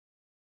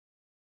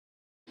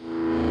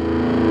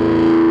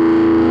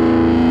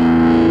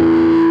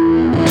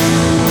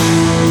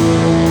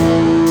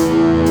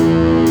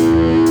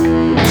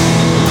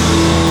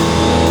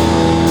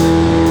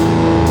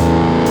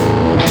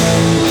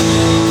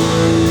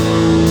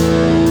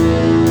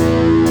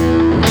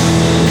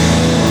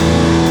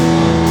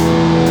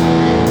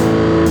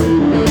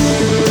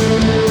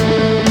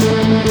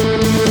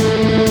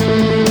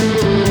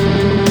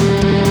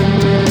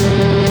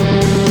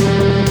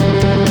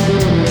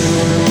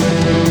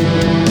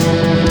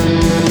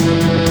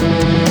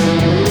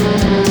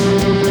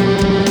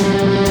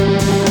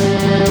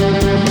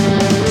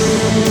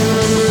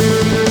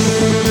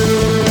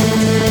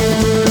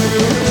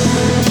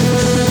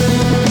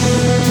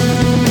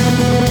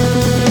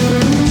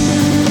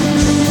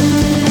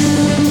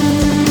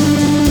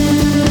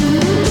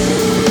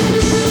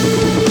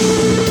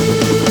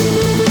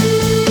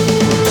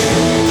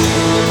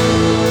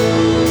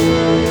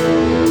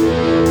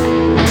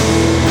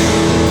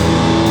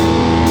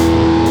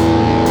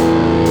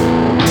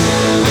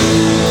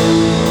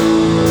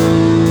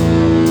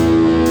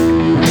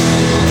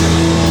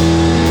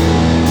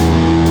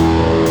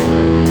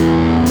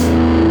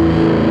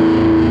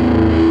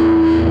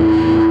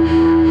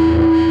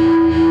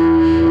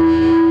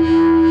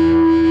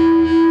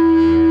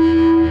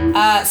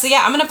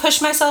yeah, I'm going to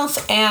push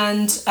myself,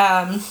 and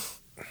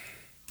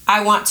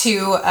I want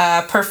to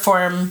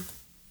perform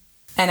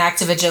an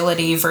act of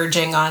agility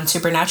verging on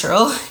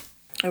supernatural.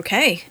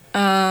 Okay.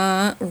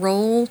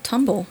 Roll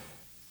tumble.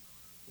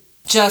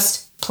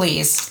 Just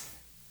please.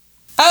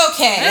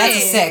 Okay, that's a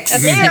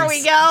 6. There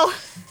we go.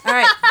 All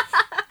right.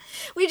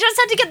 We just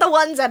had to get the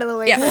ones out of the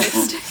way Yeah.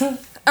 first.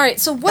 All right,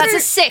 so That's a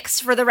 6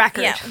 for the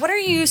record. Yeah, what are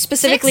you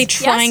specifically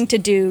 6? trying Yes? to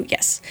do,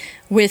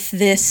 with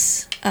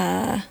this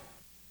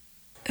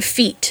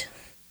feat?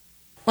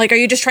 Like, are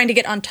you just trying to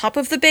get on top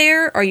of the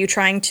bear? Are you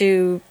trying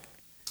to...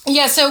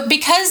 Yeah, so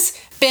because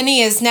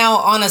Benny is now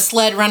on a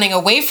sled running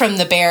away from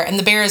the bear and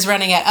the bear is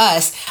running at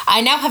us,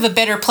 I now have a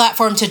better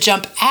platform to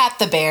jump at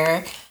the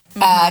bear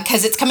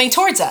because it's coming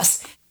towards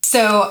us.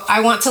 So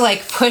I want to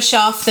like push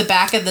off the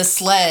back of the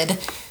sled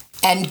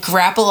and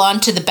grapple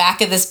onto the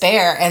back of this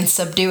bear and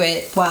subdue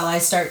it while I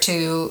start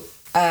to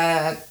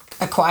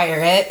acquire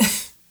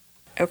it.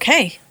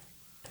 Okay.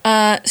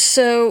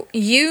 So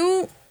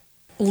you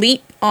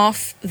leap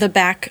off the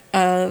back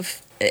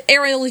of...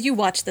 Ariel, you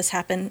watch this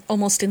happen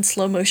almost in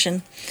slow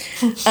motion.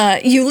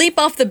 You leap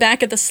off the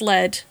back of the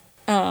sled,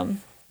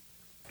 and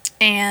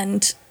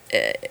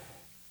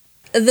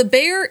the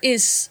bear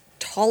is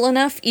tall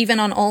enough, even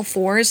on all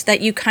fours,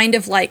 that you kind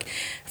of like...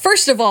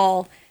 First of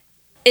all,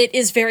 it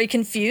is very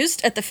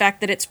confused at the fact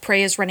that its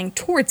prey is running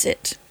towards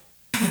it,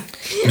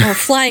 or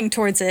flying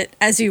towards it,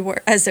 as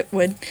it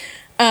would.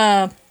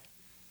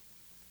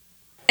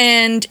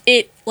 And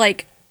it,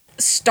 like,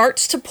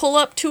 starts to pull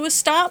up to a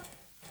stop,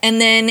 and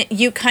then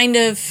you kind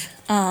of,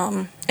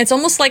 it's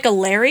almost like a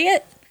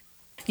lariat.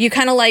 You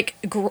kind of, like,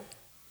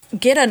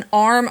 get an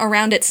arm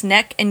around its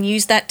neck and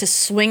use that to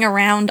swing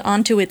around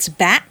onto its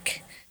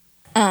back,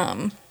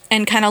 and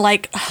kind of,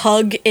 like,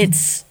 hug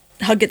its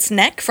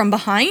neck from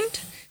behind,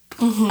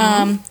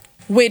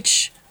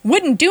 which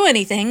wouldn't do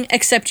anything,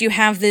 except you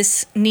have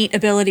this neat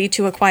ability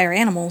to acquire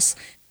animals.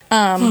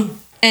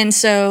 And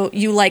so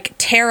you, like,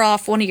 tear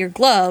off one of your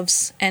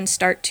gloves and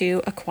start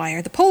to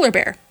acquire the polar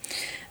bear.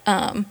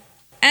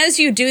 As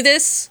you do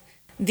this,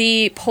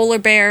 the polar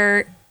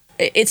bear,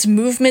 its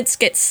movements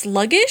get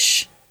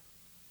sluggish.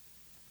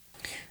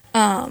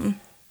 But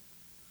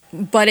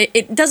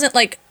it doesn't,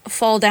 like,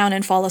 fall down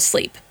and fall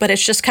asleep. But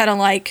it's just kind of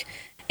like,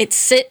 it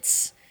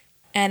sits,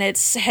 and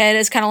its head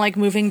is kind of, like,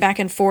 moving back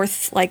and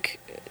forth, like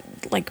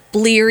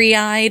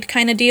bleary-eyed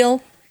kind of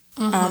deal.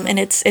 And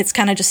it's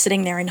kind of just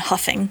sitting there and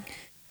huffing.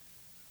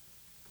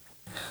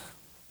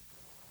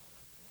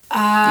 You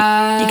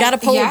got a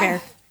polar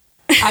bear.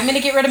 I'm going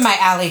to get rid of my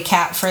alley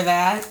cat for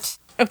that.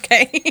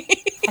 Okay.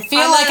 I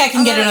feel like I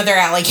can get another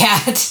alley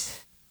cat.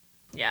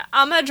 Yeah,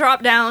 I'm gonna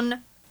drop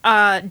down,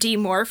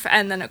 demorph,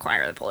 and then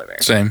acquire the polar bear.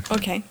 Same.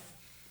 Okay.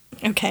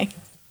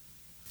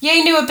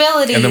 Yay, new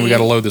ability. And then we got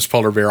to load this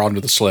polar bear onto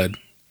the sled.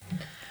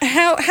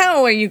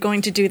 How are you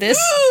going to do this?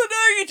 Oh,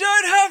 no, you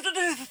don't have to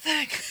do the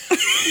thing.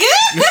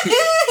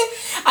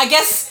 I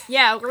guess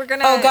Yeah, we're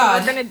gonna. Oh,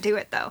 God. We're gonna do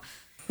it though.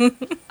 we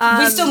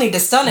still need to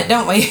stun it,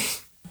 don't we?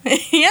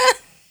 Yeah.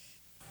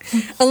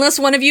 Unless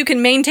one of you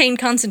can maintain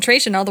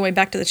concentration all the way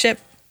back to the ship.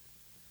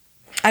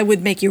 I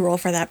would make you roll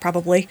for that,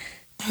 probably.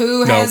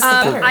 Who has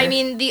the better? I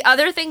mean, the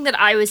other thing that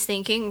I was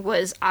thinking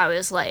was, I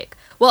was like,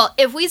 well,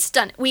 if we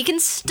can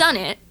stun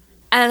it,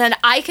 and then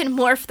I can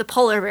morph the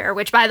polar bear,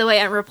 which, by the way,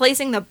 I'm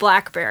replacing the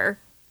black bear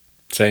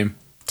Same.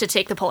 to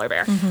take the polar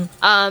bear.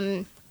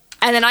 And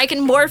then I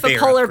can morph a Bear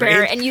polar upgrade.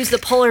 bear and use the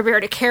polar bear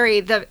to carry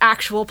the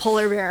actual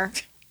polar bear.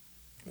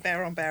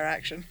 Bear on bear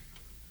action.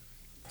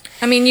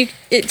 I mean,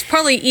 it's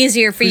probably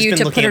easier for Who's you been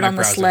to looking put at it my on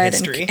the browser sled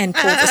history? and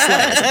pull the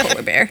sled as a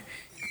polar bear.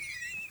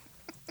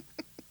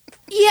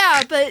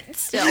 Yeah, but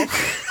still.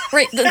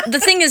 Right. The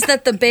thing is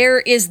that the bear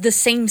is the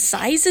same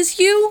size as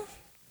you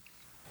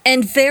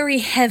and very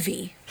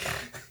heavy.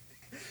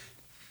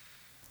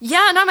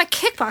 Yeah, and I'm a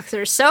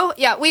kickboxer, so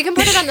yeah, we can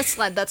put it on the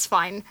sled. That's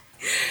fine.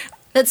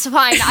 That's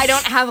fine. I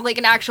don't have like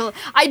an actual.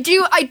 I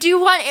do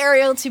want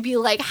Ariel to be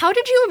like, how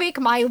did you make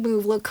my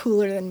move look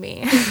cooler than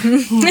me?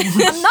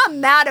 I'm not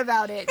mad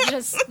about it.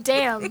 Just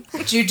damn.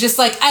 You're just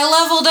like, I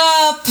leveled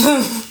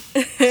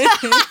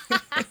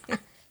up.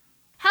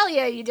 Hell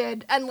yeah, you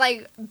did. And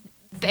like,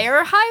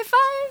 bear high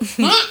five.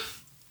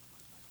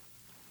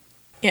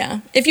 Yeah.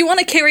 If you want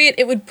to carry it,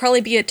 it would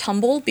probably be a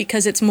tumble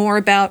because it's more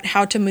about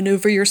how to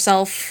maneuver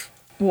yourself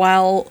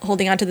while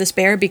holding onto this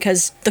bear,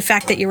 because the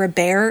fact that you're a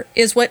bear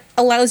is what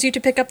allows you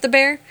to pick up the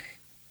bear.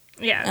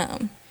 Yeah.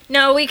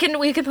 No, we can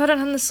put it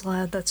on the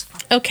sled. That's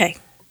fine. Okay.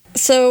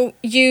 So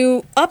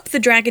you up the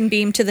dragon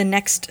beam to the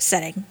next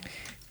setting.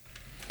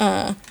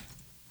 I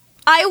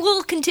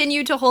will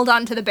continue to hold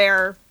on to the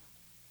bear.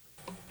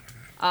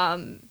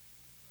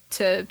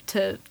 To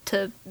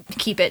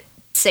keep it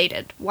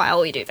sated while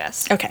we do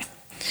this. Okay.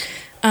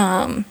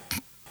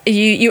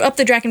 You up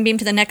the dragon beam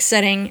to the next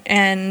setting,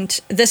 and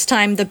this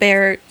time the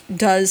bear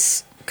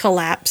does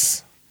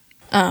collapse.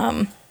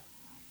 I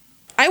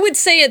would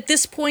say at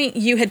this point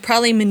you had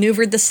probably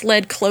maneuvered the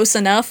sled close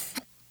enough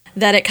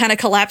that it kind of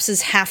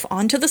collapses half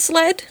onto the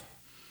sled.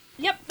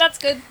 Yep, that's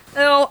good.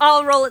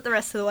 I'll roll it the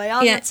rest of the way.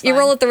 Yeah, That's you fine.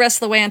 roll it the rest of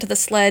the way onto the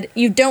sled.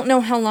 You don't know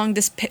how long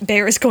this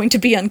bear is going to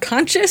be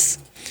unconscious,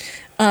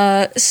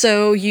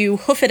 so you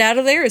hoof it out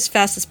of there as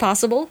fast as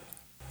possible,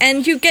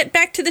 and you get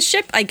back to the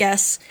ship, I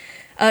guess.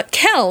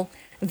 Kel,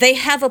 they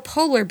have a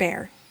polar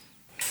bear.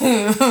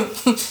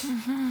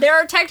 There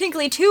are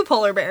technically 2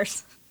 polar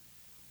bears.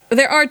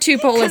 There are 2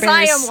 polar 'Cause bears.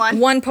 I am one.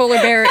 One polar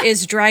bear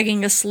is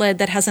dragging a sled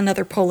that has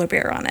another polar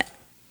bear on it.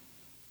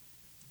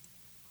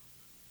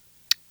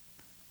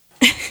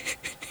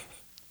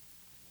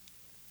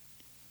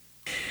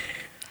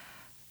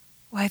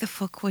 Why the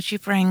fuck would you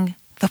bring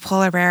the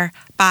polar bear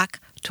back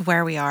to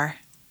where we are?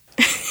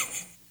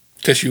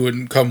 Because you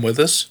wouldn't come with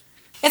us.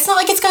 It's not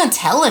like it's gonna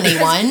tell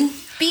anyone.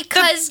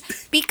 Because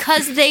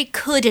they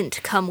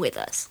couldn't come with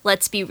us.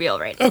 Let's be real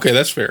right now. Okay,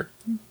 that's fair.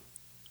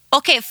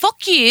 Okay,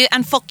 fuck you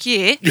and fuck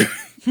you.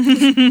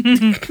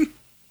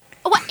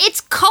 What?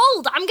 It's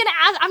cold. I'm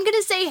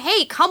gonna say,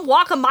 hey, come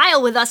walk a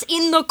mile with us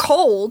in the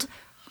cold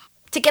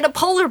to get a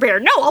polar bear.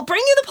 No, I'll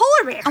bring you the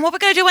polar bear. And what we're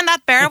going to do when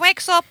that bear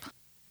wakes up?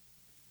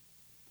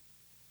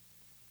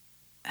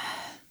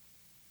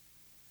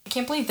 I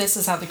can't believe this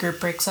is how the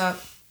group breaks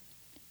up.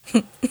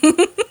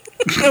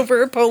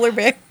 Over a polar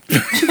bear.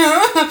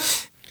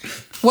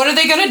 What are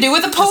they gonna do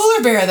with a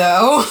polar bear,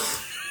 though?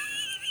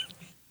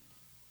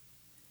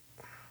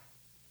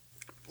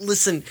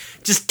 Listen,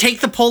 just take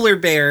the polar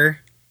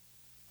bear.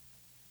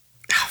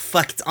 Ah,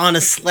 fuck, it's on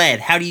a sled.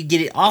 How do you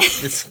get it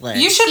off the sled?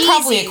 You should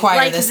probably Easy, acquire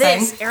like this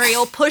thing.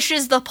 Ariel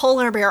pushes the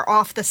polar bear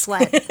off the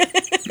sled.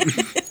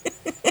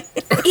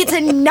 It's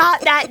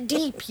not that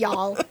deep,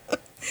 y'all.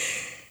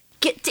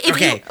 If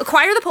you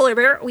acquire the polar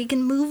bear, we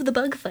can move the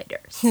bug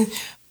fighters.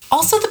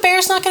 Also, the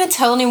bear's not going to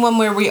tell anyone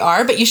where we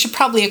are, but you should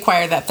probably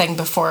acquire that thing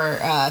before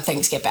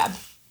things get bad.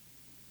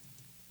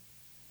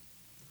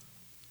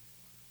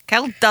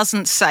 Kel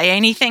doesn't say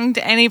anything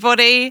to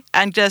anybody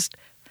and just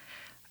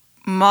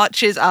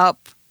marches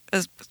up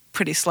as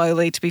pretty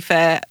slowly, to be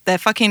fair. Their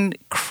fucking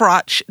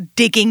crutch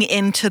digging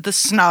into the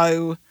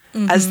snow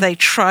as they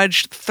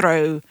trudged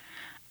through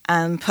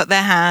and put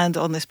their hand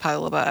on this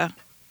polar bear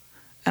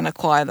and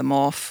acquire the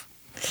morph.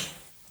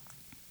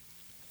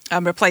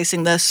 I'm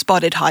replacing the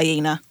spotted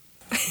hyena.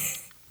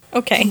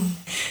 Okay.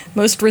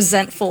 Most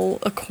resentful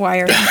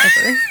acquiring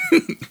ever.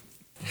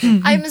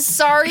 I'm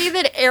sorry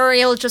that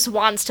Ariel just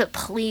wants to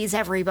please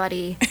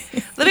everybody.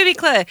 Let me be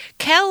clear.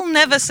 Kel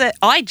never said...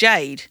 I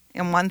Jade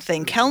in one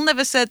thing. Kel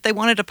never said they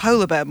wanted a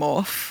polar bear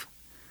morph.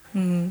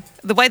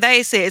 The way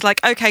they see it is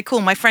like, okay,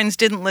 cool, my friends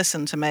didn't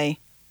listen to me.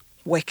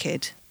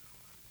 Wicked.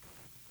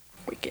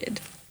 Wicked.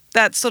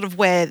 That's sort of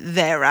where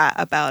they're at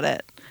about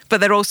it. But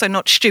they're also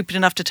not stupid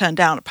enough to turn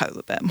down a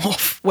polar bear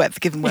morph,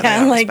 given where they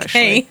are, like,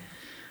 especially. hey.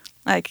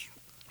 Like,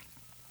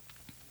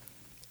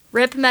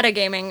 Rip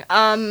metagaming.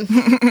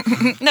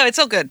 no, it's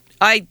all good.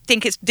 I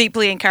think it's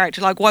deeply in character.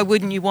 Like, why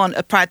wouldn't you want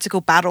a practical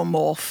battle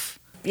morph?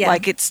 Yeah.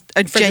 Like, it's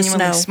a For the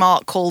genuinely snow.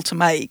 smart call to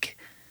make,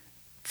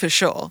 for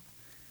sure.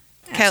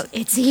 Kel-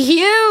 It's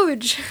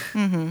huge.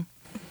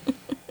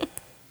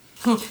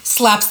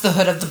 Slaps the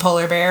hood of the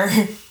polar bear.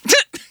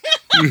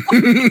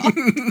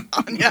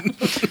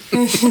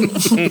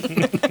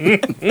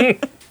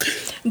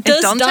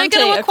 Does Dante Dante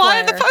going to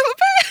acquire the acquire?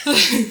 polar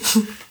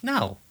bear?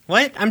 No.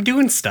 What? I'm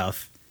doing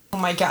stuff. Oh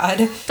my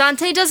god.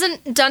 Dante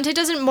doesn't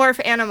morph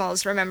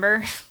animals,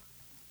 remember?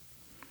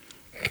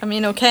 I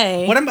mean,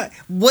 okay.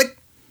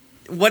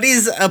 What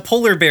is a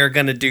polar bear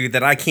gonna do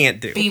that I can't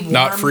do? Be warm.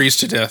 Not freeze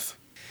to death.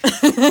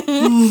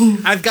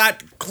 I've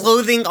got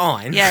clothing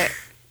on. Yeah.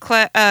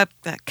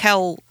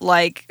 Kel,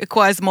 like,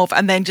 acquires the morph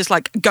and then just,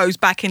 like, goes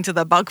back into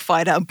the bug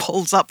fighter and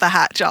pulls up the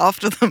hatch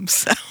after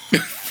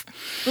themselves.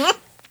 I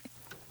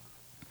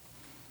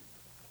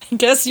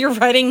guess you're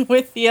riding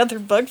with the other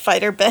bug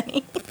fighter,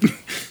 Benny.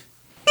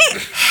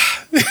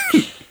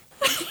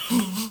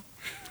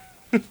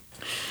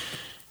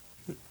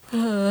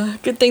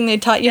 Good thing they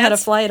taught you how to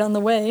fly it on the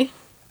way.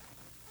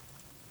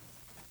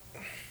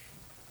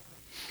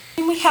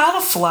 We had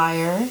a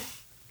flyer.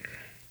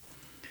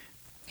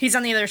 He's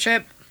on the other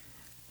ship.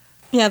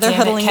 Yeah, they're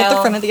Damn it, huddling at the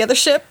Kel. front of the other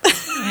ship.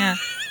 Yeah.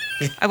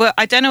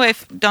 I don't know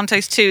if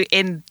Dante's too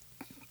into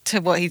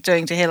what he's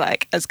doing to hear,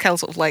 like, as Kel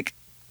sort of, like,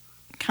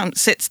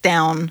 sits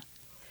down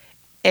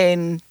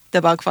in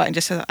the bug fight and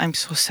just says, I'm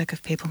so sick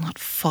of people not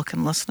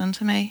fucking listening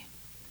to me.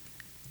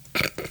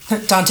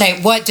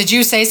 Dante, what? Did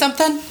you say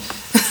something?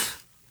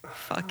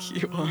 Fuck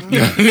you on.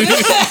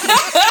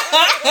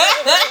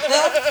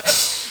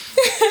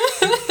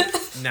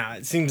 Nah,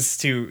 it seems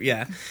too,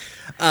 yeah.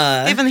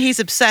 Even he's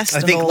obsessed. I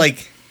and think, all.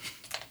 like,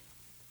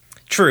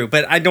 true,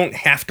 but I don't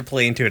have to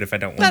play into it if I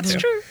don't want That's to.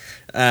 true.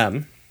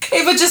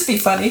 It would just be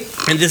funny.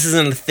 And this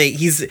isn't a thing.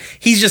 He's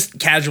just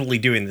casually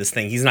doing this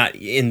thing. He's not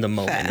in the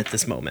moment Fair. at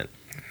this moment.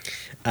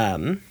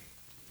 I'm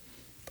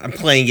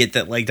playing it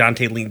that, like,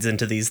 Dante leans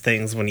into these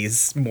things when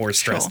he's more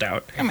stressed Sure.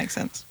 out. That makes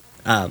sense.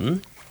 So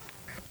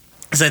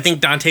I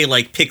think Dante,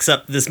 like, picks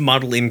up this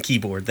Model M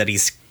keyboard that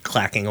he's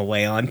clacking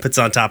away on, puts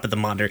on top of the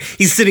monitor.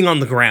 He's sitting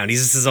on the ground. He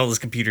just has all this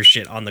computer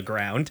shit on the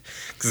ground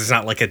because there's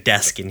not, like, a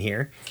desk in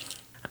here.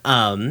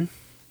 And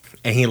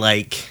And he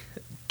like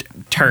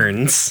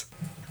turns,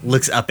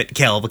 looks up at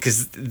Kel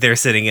because they're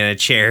sitting in a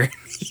chair.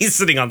 He's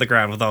sitting on the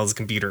ground with all his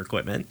computer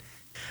equipment.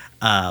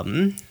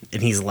 And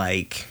he's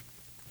like,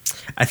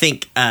 I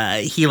think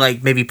he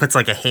like maybe puts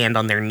like a hand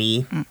on their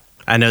knee.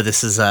 I know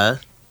this is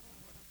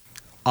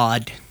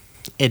odd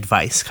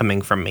advice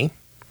coming from me.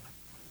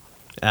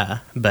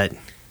 But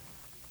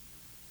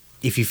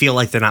if you feel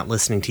like they're not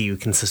listening to you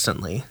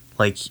consistently,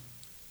 like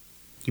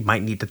you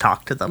might need to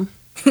talk to them.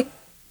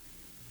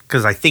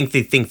 Because I think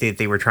that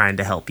they were trying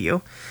to help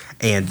you.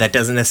 And that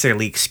doesn't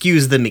necessarily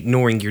excuse them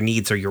ignoring your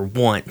needs or your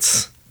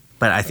wants.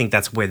 But I think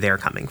that's where they're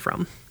coming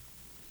from.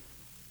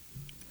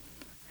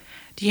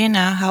 Do you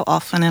know how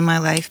often in my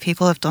life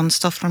people have done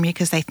stuff for me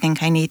because they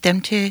think I need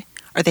them to?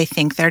 Or they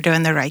think they're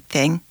doing the right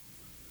thing?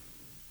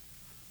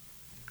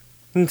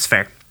 It's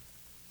fair.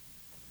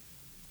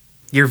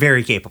 You're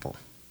very capable.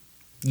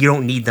 You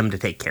don't need them to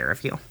take care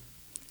of you.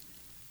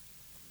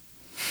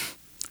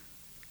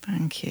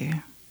 Thank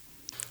you.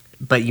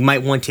 But you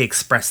might want to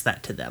express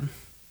that to them.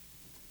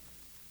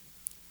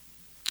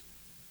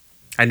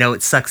 I know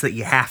it sucks that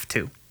you have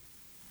to.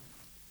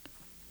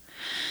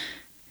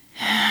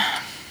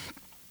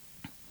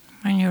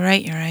 When you're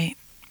right, you're right.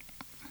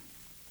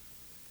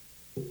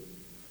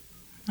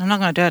 I'm not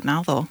going to do it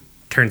now, though.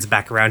 Turns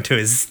back around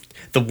to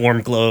the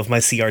warm glow of my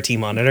CRT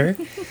monitor.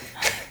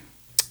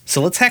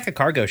 So let's hack a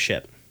cargo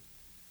ship.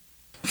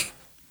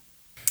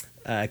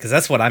 Because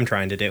that's what I'm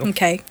trying to do.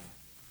 Okay.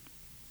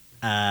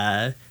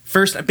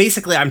 First,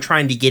 basically, I'm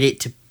trying to get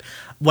it to...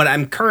 What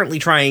I'm currently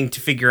trying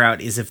to figure out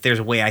is if there's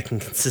a way I can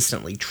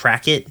consistently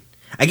track it.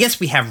 I guess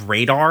we have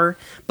radar,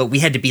 but we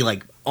had to be,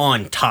 like,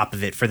 on top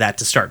of it for that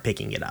to start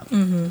picking it up.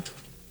 Mm-hmm.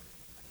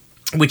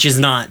 Which is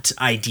not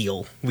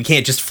ideal. We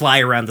can't just fly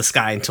around the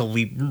sky until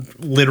we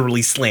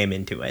literally slam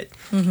into it.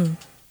 Mm-hmm.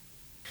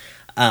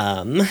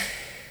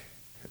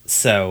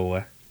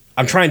 So,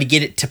 I'm trying to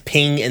get it to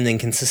ping and then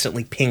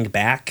consistently ping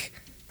back.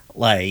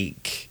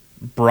 Like,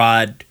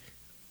 broad...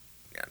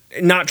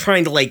 Not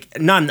trying to,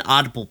 like, not an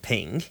audible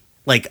ping.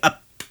 Like, a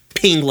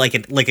ping like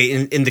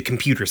in the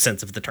computer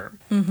sense of the term.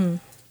 Mm-hmm.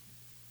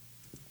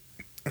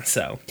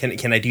 So,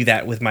 can I do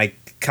that with my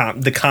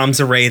the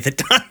comms array that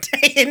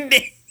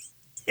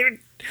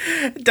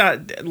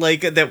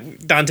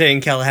Dante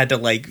and Kel had to,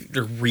 like,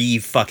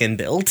 re-fucking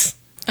build?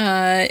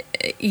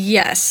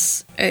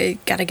 Yes.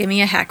 Gotta give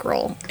me a hack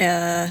roll.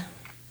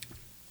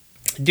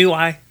 Do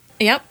I?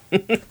 Yep.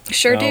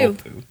 Sure do.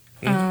 Poo.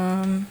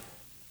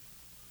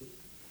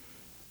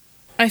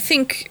 I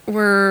think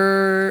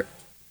you're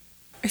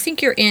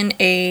in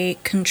a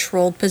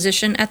controlled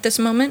position at this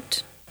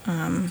moment,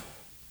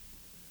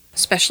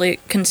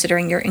 especially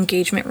considering your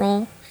engagement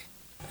role.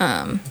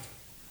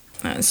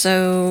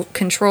 So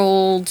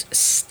controlled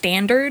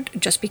standard,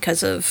 just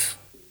because of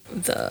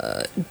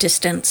the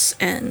distance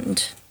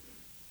and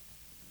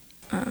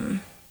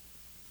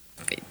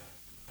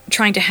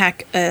trying to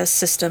hack a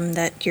system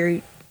that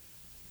you're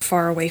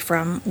far away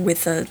from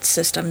with a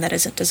system that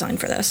isn't designed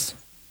for this.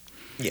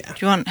 Yeah.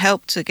 Do you want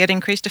help to get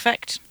increased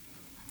effect?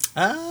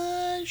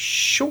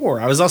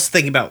 Sure. I was also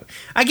thinking about,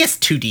 I guess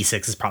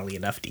 2d6 is probably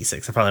enough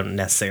d6. I probably don't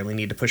necessarily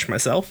need to push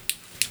myself.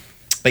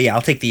 But yeah,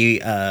 I'll take the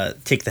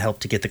help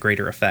to get the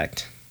greater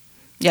effect.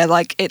 Yeah,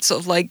 like it's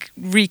sort of like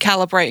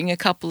recalibrating a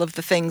couple of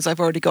the things I've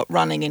already got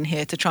running in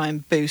here to try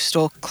and boost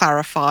or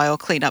clarify or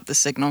clean up the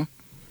signal.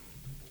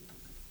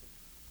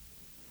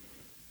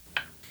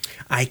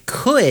 I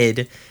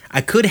could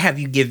have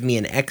you give me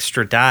an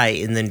extra die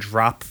and then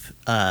drop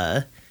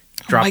the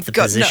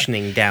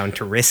positioning down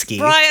to risky.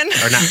 Brian!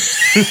 Or not.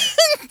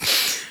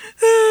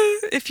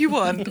 If you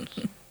want.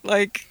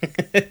 Like...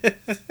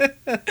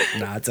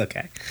 No, it's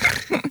okay.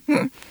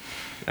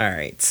 All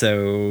right,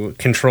 so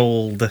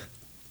controlled,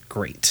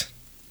 great.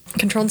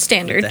 Controlled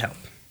standard. With the help.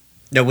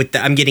 No,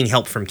 I'm getting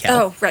help from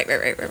Kel. Oh, right.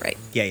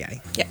 Yeah.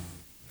 Yeah.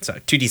 So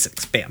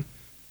 2d6, bam.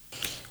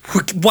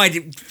 Why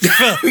did...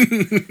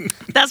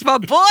 That's my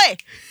boy!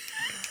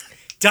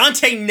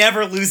 Dante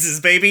never loses,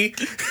 baby.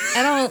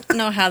 I don't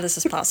know how this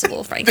is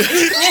possible, frankly. 2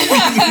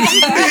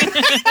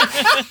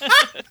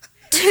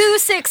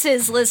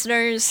 6s,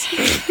 listeners. 2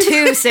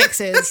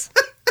 6s.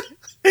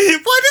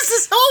 Why does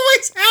this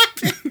always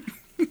happen?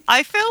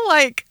 I feel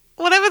like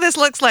whatever this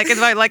looks like,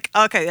 it's like,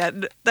 okay, yeah,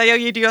 Nayo,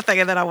 you do your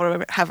thing, and then I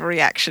want to have a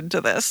reaction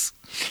to this.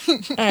 All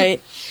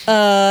right.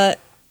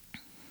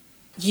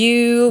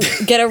 You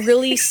get a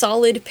really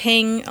solid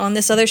ping on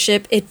this other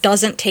ship. It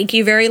doesn't take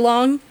you very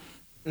long.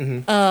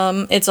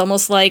 Mm-hmm. It's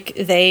almost like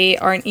they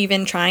aren't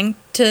even trying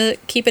to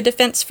keep a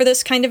defense for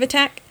this kind of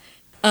attack.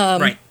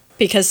 Right.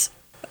 Because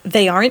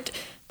they aren't.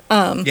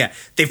 Yeah,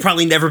 they've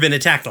probably never been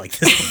attacked like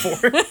this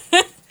before.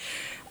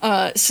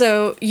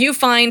 So you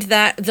find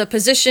that the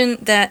position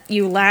that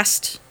you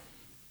last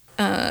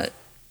got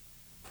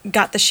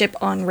the ship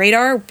on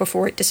radar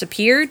before it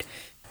disappeared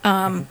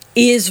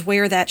is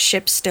where that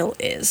ship still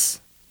is.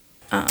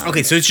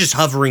 Okay, so it's just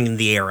hovering in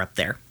the air up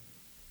there.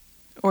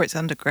 Or it's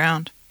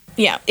underground.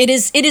 Yeah, it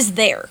is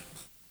there.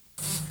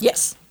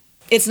 Yes.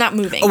 It's not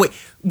moving. Oh, wait.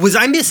 Was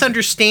I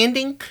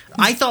misunderstanding?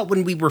 I thought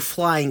when we were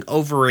flying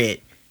over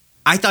it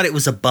I thought it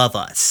was above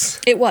us.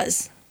 It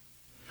was.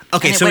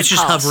 Okay, And it so went it's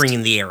just past. hovering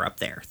in the air up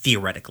there,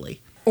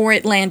 theoretically. Or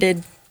it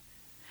landed.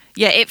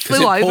 Yeah, it 'Cause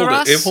flew over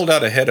us. It pulled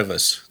out ahead of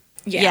us.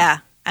 Yeah.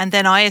 And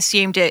then I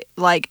assumed it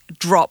like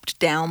dropped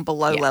down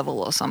below Yeah. level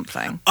or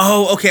something.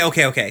 Oh,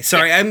 okay.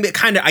 Sorry, I'm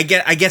kind of. I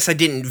guess I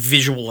didn't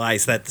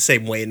visualize that the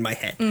same way in my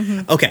head.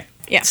 Okay,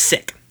 Yeah.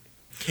 sick.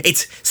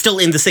 It's still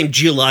in the same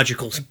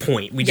geological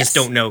point. We just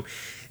Yes. don't know.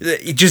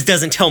 It just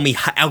doesn't tell me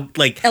how.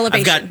 Like I've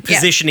Elevation, got yeah.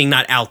 positioning,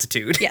 not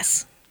altitude.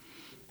 Yes.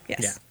 Yes.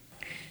 Yeah.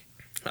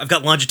 I've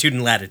got longitude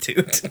and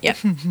latitude. Yep.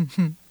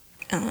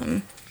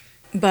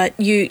 But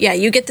you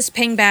get this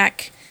ping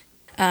back.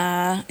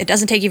 It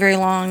doesn't take you very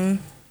long.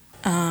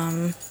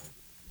 The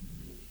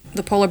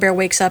polar bear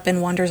wakes up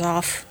and wanders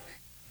off.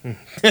 Like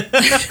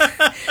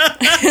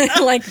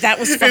that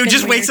was fucking It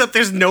just weird. wakes up.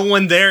 There's no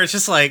one there. It's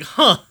just like,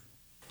 huh.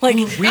 Like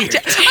Weird.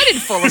 I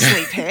didn't fall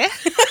asleep here.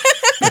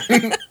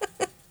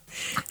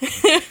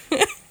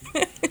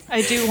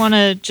 I do want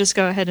to just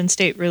go ahead and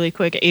state really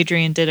quick,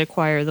 Adrian did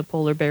acquire the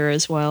polar bear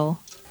as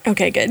well.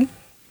 okay, good.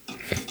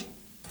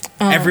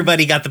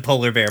 Everybody got the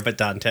polar bear, but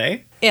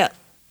Dante. Yeah.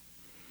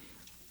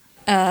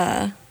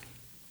 I'm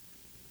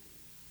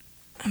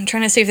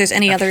trying to see if there's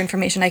any other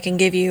information I can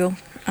give you.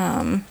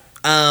 Can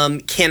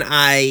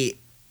I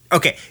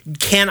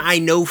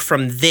know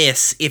from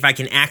this if I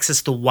can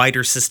access the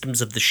wider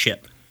systems of the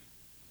ship?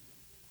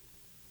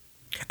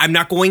 I'm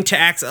not going to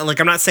access, like,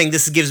 I'm not saying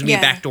this gives me a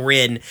Yeah. backdoor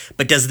in,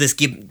 but does this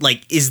give,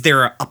 like, is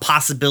there a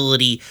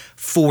possibility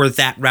for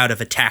that route of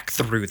attack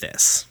through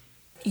this?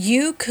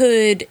 You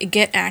could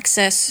get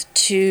access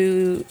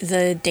to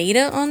the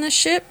data on the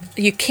ship.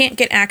 You can't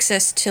get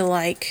access to,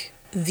 like,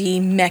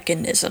 the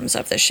mechanisms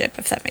of the ship,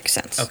 if that makes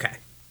sense. Okay.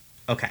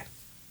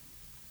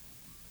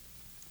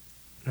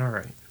 All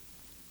right.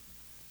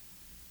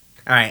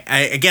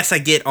 I guess I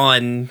get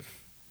on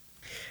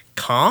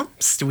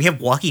comms? Do we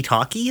have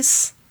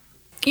walkie-talkies?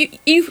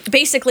 You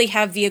basically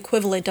have the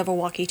equivalent of a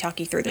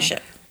walkie-talkie through the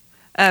ship.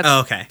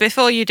 Okay.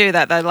 Before you do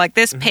that, though, like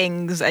this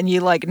pings and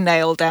you like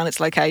nail down its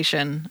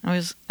location.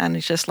 And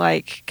it's just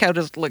like, Kel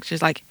just looks,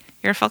 she's like,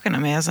 "You're fucking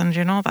amazing. Do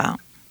you know that?"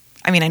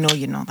 I mean, I know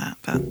you know that,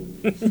 but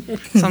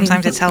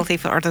sometimes it's healthy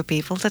for other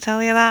people to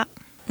tell you that.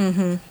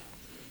 Mm-hmm.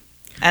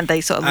 And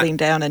they sort of lean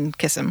down and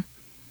kiss him.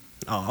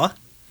 Aw.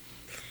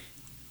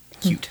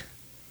 Cute.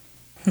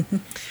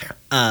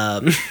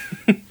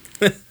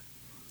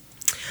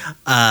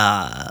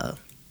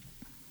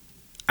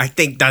 I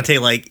think Dante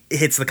like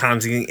hits the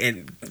comms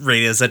and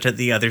radios it to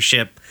the other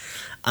ship.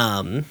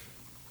 Hey,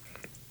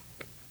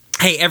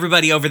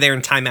 everybody over there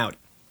in timeout.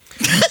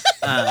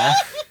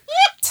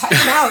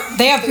 Time out.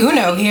 They have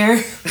Uno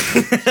here.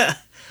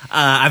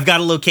 I've got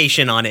a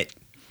location on it.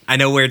 I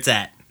know where it's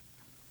at.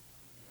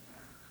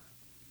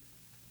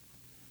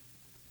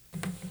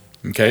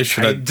 Okay,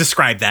 should I I?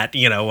 describe that,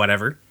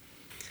 whatever.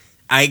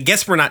 I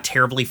guess we're not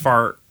terribly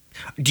far.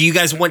 Do you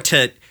guys want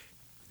to?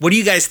 What do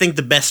you guys think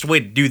the best way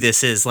to do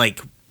this is? Like,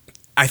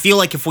 I feel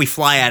like if we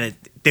fly at it,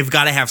 they've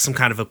got to have some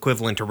kind of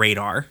equivalent to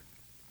radar.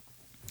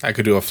 I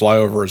could do a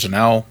flyover as an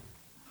owl.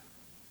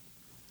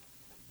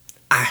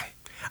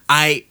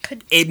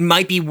 It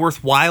might be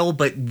worthwhile,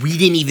 but we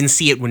didn't even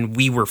see it when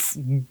we were.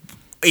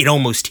 It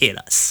almost hit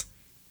us.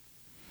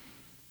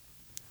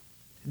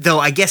 Though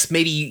I guess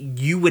maybe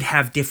you would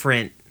have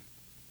different.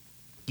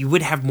 You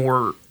would have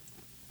more.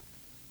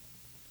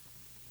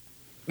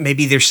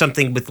 Maybe there's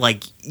something with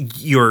like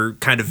your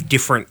kind of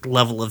different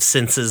level of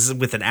senses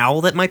with an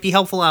owl that might be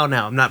helpful. I don't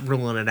know. I'm not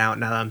ruling it out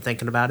now that I'm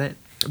thinking about it.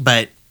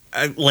 But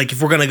like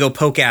if we're gonna go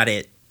poke at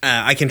it,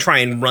 I can try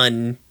and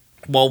run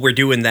while we're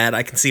doing that.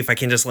 I can see if I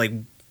can just like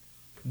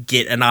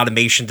get an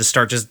automation to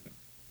start just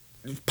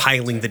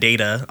piling the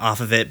data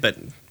off of it. But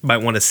might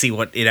want to see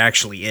what it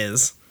actually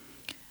is.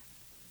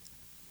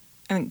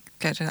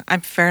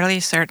 I'm fairly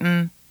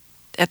certain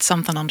it's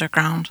something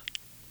underground.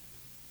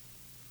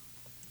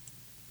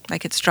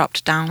 Like it's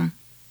dropped down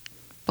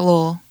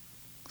below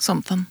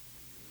something.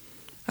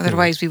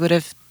 Otherwise, we would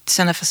have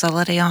seen a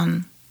facility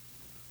on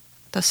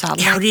the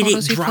satellite. How did it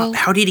photos we drop? pulled.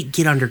 How did it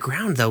get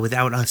underground though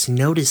without us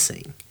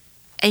noticing?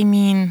 I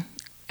mean,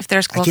 if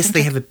there's I guess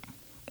they have a.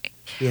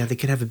 Yeah, they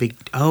could have a big.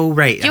 Oh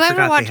right, Did you I ever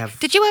forgot watch? they have.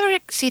 Did you ever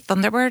see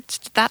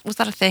Thunderbirds? Was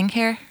that a thing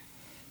here?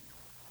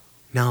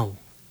 No.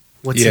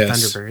 What's Yes.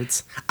 a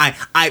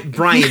Thunderbirds?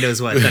 Brian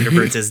knows what a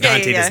Thunderbirds is. Yeah,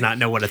 Dante yeah. does not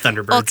know what a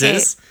Thunderbirds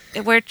is.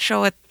 A weird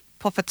show with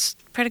puppets.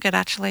 Pretty good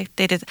actually.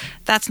 They did.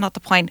 That's not the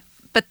point.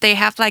 But they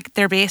have like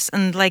their base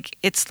and like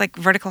it's like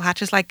vertical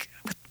hatches, like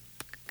with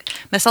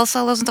missile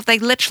silos and stuff. They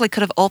literally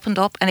could have opened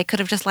up and it could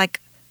have just like,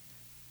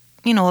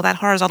 that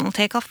horizontal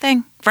takeoff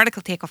thing,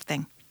 vertical takeoff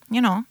thing,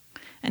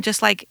 and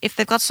just like if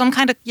they've got some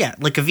kind of. Yeah,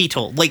 like a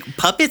VTOL, like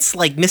puppets,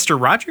 like Mr.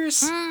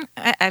 Rogers.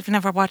 I've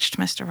never watched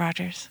Mr.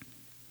 Rogers.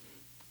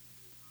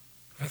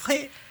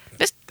 What?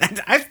 Just-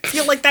 I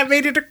feel like that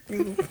made it.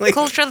 Like,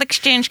 Cultural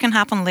exchange can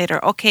happen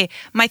later. Okay,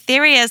 my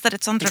theory is that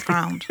it's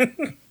underground.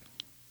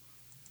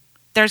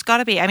 There's got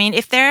to be. I mean,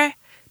 if they're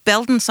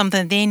building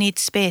something, they need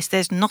space.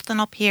 There's nothing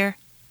up here,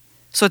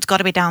 so it's got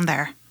to be down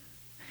there.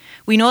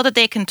 We know that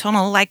they can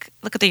tunnel. Like,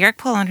 look at the Yerk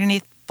pole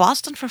underneath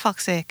Boston, for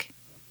fuck's sake.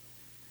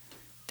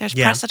 There's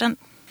Yeah. precedent.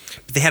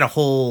 But they had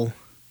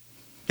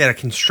a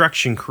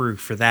construction crew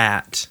for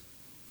that.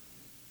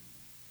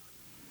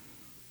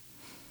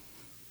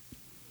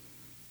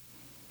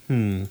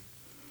 I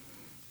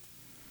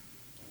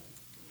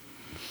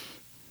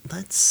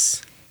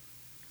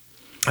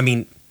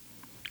mean,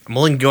 I'm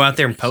willing to go out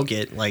there and poke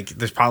it. Like,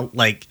 there's probably,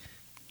 like...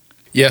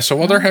 Yeah, so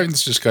while they're having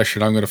this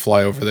discussion, I'm going to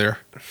fly over there.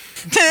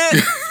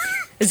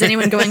 Is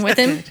anyone going with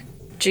him?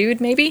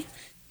 Jude, maybe?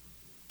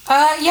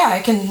 Yeah,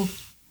 I can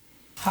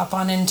hop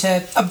on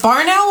into a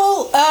barn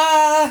owl.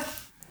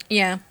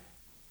 Yeah.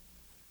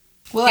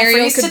 Will I Ariel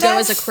freeze to could go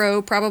death? as a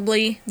crow,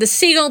 probably. The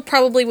seagull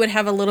probably would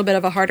have a little bit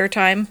of a harder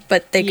time,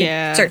 but they could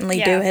Yeah.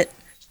 certainly do Yeah. it.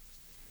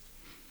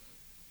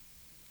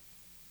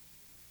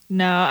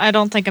 No, I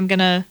don't think I'm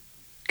gonna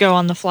go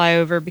on the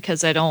flyover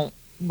because I don't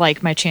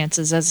like my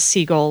chances as a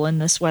seagull in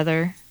this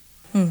weather.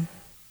 Yeah,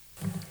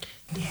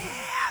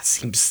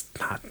 seems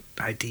not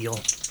ideal.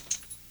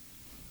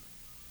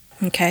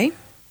 Okay.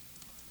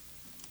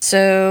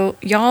 So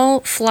y'all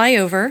fly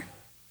over.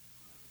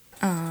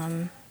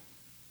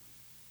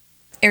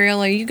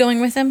 Ariel, are you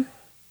going with him?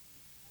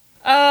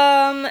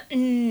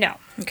 No.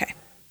 Okay.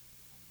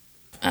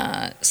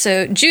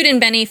 So Jude and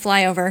Benny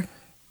fly over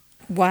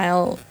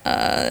while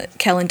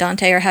Kel and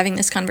Dante are having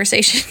this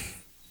conversation,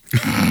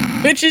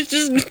 which is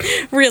just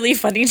really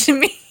funny to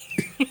me.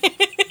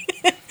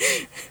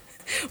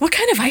 What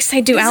kind of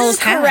eyesight do owls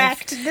have?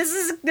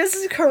 This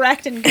is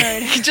correct and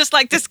good. Just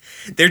like this.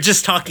 They're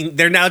just talking.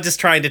 They're now just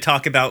trying to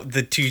talk about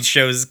the two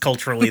shows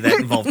culturally that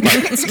involve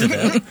puppets to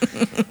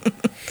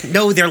them.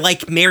 No, they're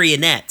like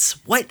marionettes.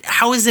 What?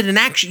 How is it an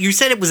action? You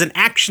said it was an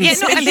action. Yeah,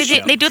 no, and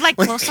show. they do like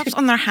close-ups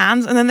on their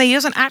hands, and then they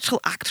use an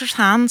actual actor's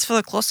hands for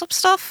the close-up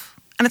stuff,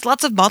 and it's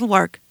lots of model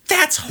work.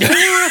 That's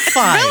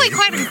horrifying. Really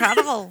quite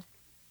incredible.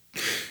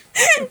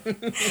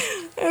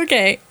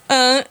 Okay.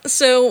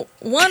 So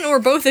one or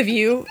both of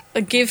you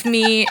give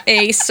me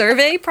a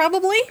survey,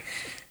 probably.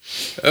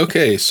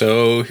 Okay,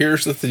 so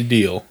here's the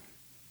deal.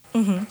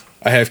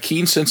 I have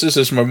keen senses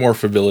as my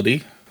morph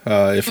ability.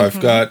 If I've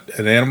got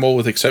an animal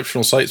with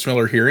exceptional sight, smell,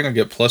 or hearing, I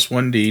get plus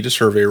 1d to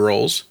survey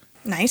rolls.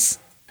 Nice.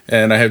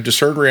 And I have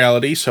discern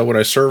reality, so when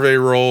I survey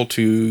roll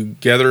to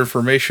gather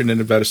information in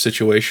about a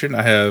situation,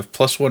 I have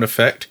plus 1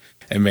 effect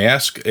and may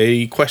ask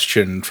a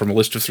question from a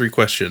list of 3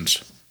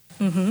 questions.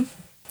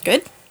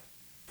 Good.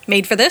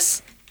 Made for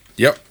this.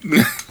 Yep.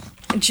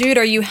 Jude,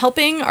 are you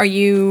helping? Are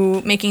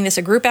you making this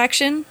a group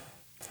action?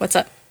 What's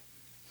up?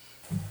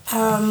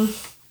 I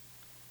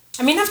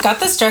mean, I've got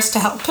this dress to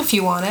help if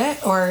you want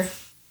it, or...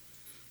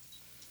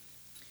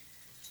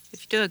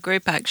 If you do a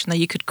group action, though,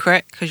 you could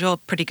crit, because you're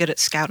pretty good at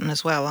scouting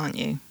as well, aren't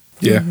you?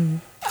 Yeah.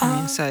 I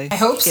mean, so I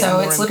hope get so.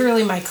 more It's in-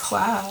 literally my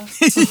class.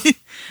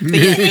 But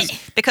yeah,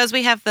 because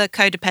we have the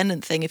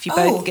codependent thing, if you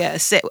Oh. both get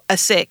a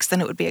 6, then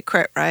it would be a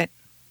crit, right?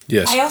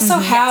 Yes. I also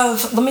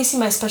have... Let me see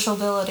my special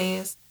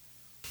abilities.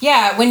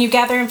 Yeah, when you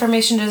gather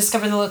information to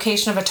discover the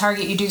location of a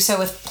target, you do so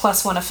with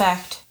plus 1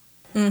 effect.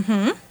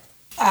 And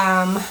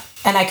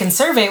I can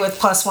survey with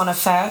plus 1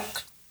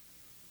 effect.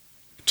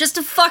 Just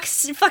to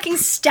fucking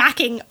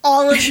stacking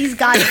all of these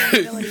goddamn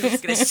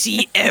abilities. Gonna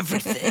see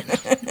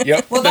everything.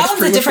 Yep. Well, that's that one's a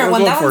pretty much different what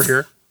one. I'm That going one's- for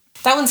here.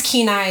 That one's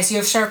keen eyes. You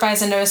have sharp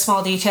eyes and notice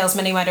small details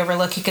many might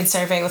overlook. You can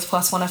survey with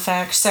plus 1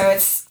 effect. So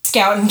it's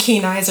scout and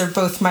keen eyes are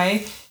both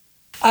my...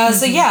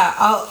 So yeah,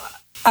 I'll...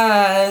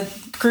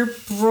 group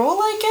roll,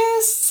 I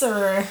guess?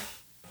 Or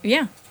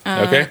Yeah.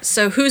 Okay.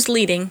 So who's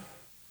leading?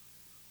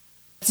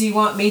 do you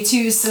want me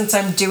to, since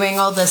I'm doing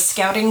all the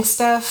scouting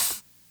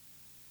stuff?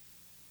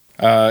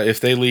 If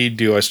they lead,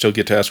 do I still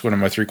get to ask one of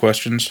my 3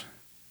 questions?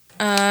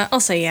 I'll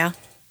say yeah.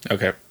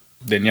 Okay.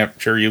 Then, yep,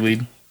 sure, you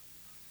lead.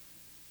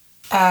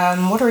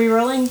 What are we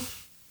rolling?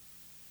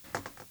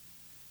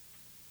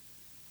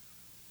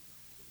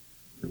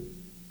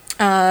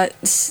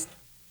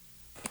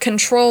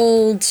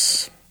 Controlled.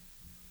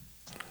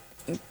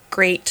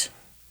 Great.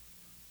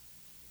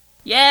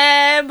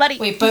 Yeah, buddy.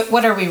 Wait, but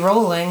what are we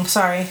rolling?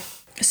 Sorry.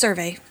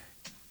 Survey.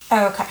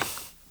 Oh, okay.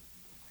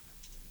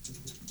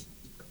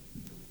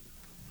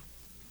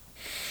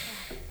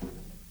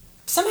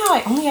 Somehow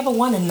I only have a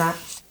 1 in that.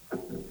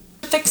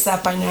 Fix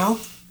that by now.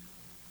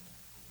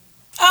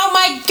 Oh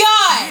my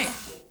god!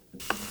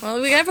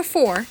 Well, we have a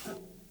 4.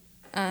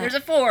 There's a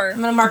 4. I'm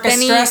gonna mark a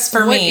Benny, stress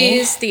for what me.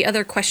 is the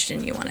other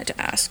question you wanted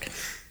to ask?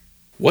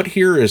 What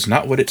here is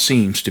not what it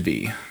seems to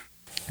be.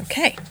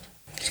 Okay.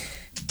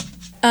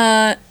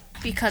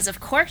 Because of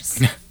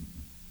course.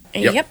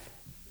 Yep.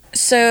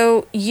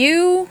 So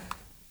you.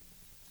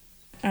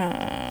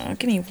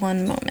 Give me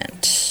one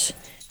moment.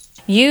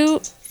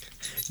 You.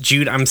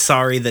 Jude, I'm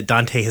sorry that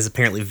Dante has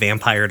apparently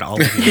vampired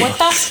all of you. What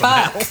the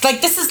fuck?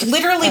 Like, this is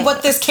literally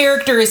what this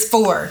character is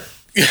for.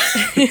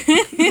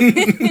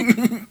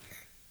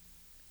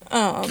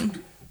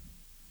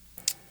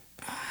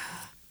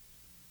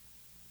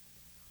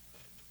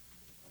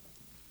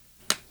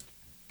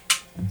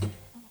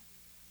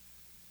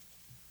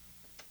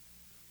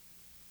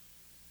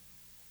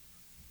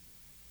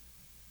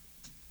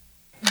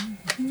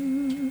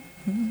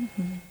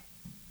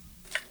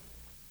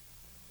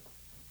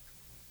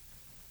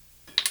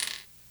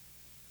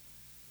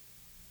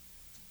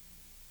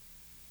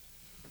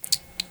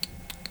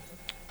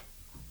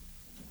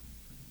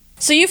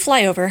 So you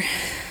fly over.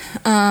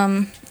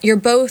 You're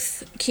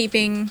both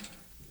keeping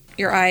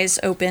your eyes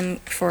open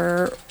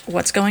for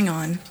what's going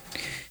on.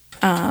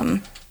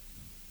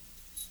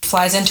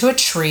 Flies into a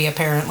tree,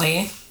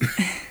 apparently.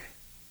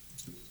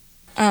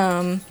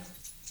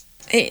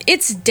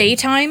 It's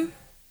daytime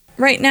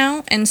right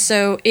now, and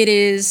so it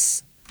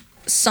is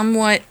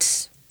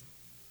somewhat.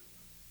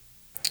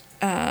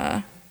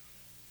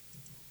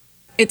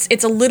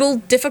 It's a little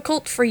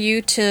difficult for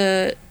you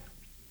to.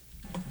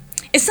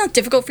 It's not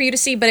difficult for you to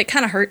see, but it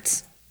kind of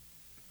hurts.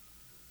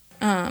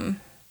 And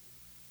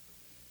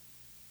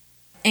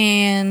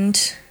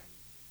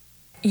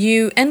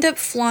you end up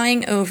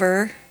flying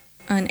over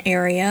an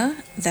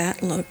area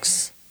that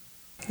looks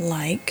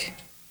like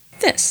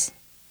this.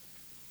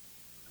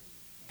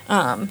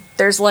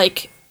 There's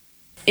like,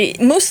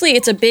 mostly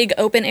it's a big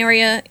open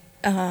area,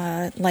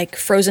 like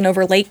frozen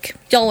over lake.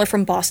 Y'all are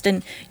from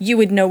Boston. You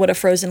would know what a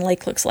frozen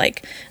lake looks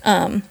like.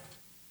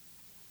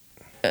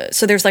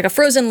 So there's like a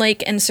frozen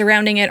lake, and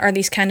surrounding it are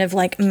these kind of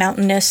like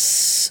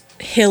mountainous,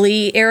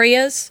 hilly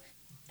areas.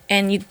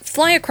 And you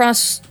fly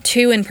across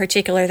two in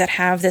particular that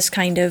have this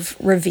kind of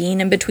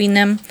ravine in between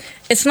them.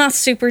 It's not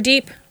super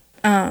deep,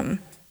 but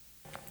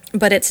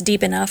it's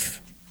deep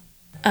enough.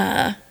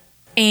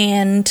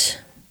 And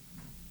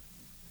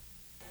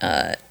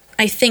I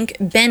think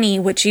Benny,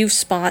 which you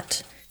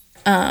spot,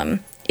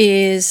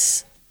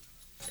 is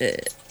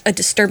a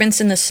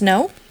disturbance in the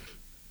snow.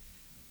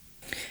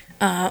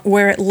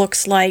 Where it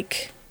looks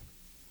like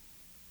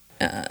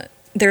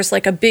there's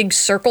like a big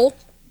circle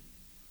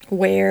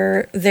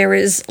where there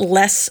is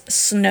less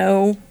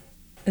snow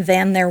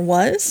than there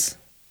was.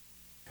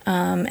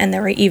 And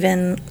there are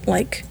even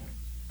like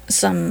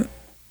some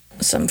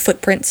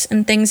footprints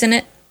and things in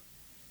it.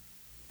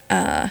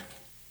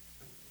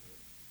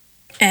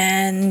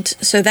 And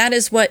so that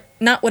is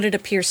not what it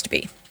appears to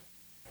be.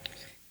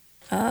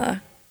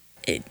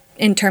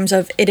 In terms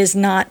of, it is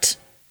not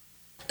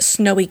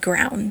snowy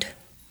ground.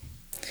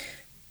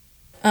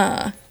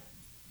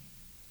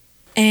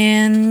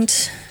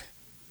 And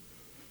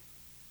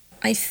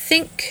I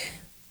think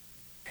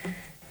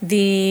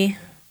I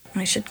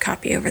should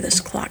copy over this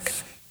clock.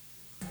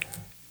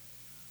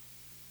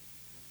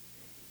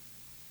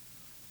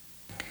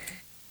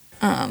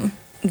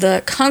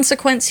 The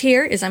consequence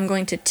here is I'm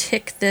going to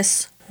tick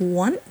this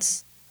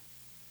once.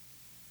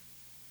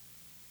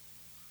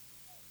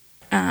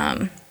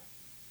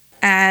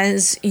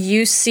 As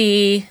you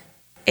see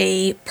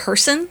a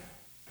person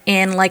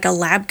in like a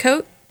lab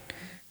coat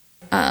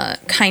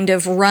kind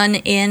of run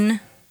in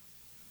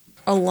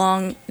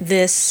along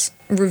this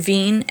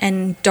ravine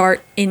and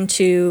dart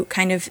into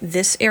kind of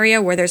this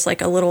area where there's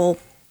like a little,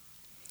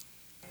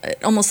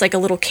 almost like a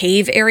little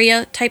cave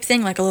area type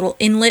thing, like a little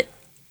inlet.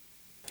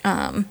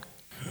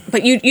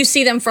 But you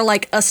see them for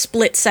like a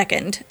split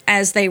second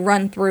as they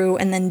run through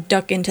and then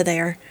duck into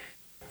there.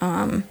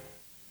 And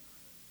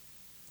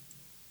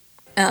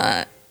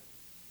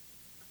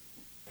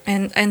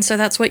so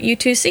that's what you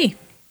two see.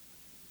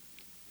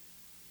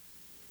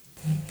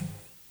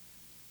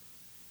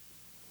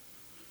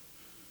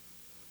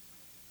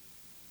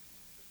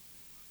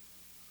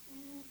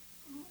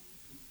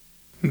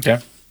 Okay.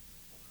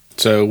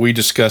 So we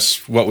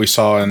discussed what we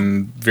saw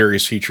in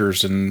various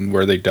features and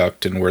where they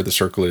ducked and where the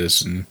circle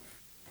is, and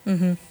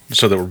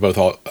so that we're both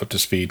all up to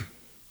speed.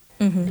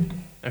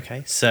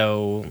 Okay,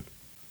 so...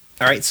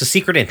 Alright, so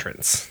secret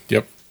entrance.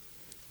 Yep.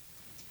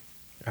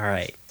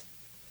 Alright.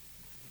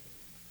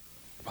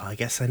 Well, I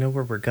guess I know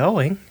where we're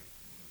going.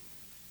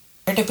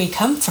 Where did we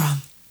come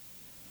from?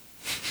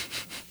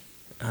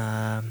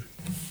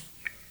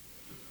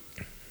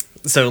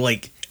 So,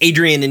 like,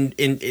 Adrian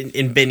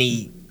and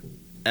Benny...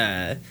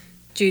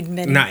 Jude and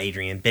Benny. Not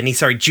Adrian. Benny.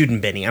 Sorry, Jude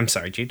and Benny. I'm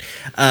sorry, Jude.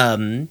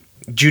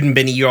 Jude and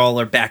Benny, you all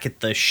are back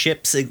at the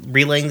ships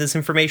relaying this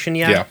information,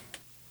 yeah? Yeah.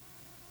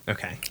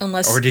 Okay.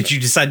 Unless... Or did you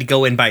decide to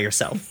go in by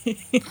yourself?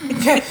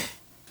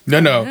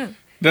 No.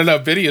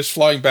 Benny is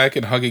flying back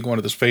and hugging one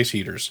of the space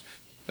heaters.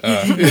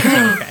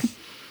 Okay.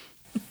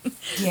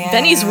 Yeah.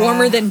 Benny's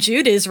warmer than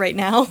Jude is right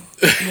now.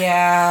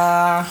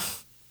 Yeah.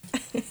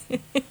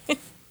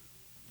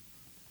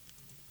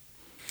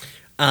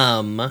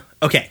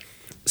 Okay.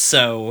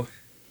 So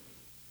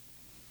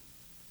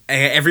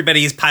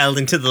everybody's piled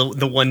into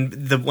the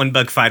one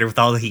bug fighter with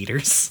all the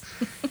heaters.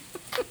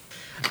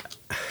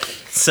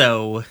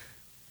 So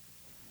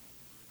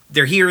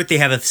they're here. They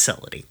have a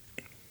facility.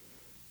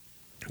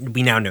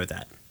 We now know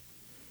that.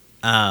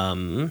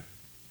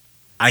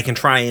 I can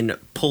try and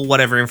pull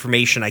whatever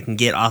information I can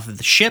get off of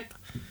the ship,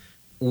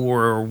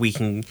 or we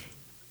can,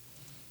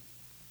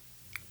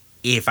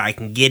 if I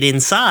can get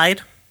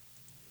inside,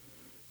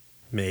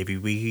 maybe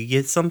we could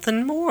get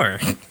something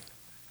more.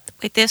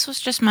 Wait, this was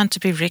just meant to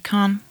be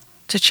recon?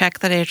 To check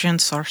that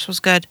Adrian's source was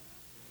good?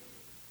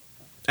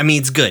 I mean,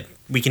 it's good.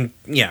 We can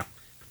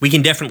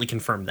definitely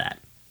confirm that.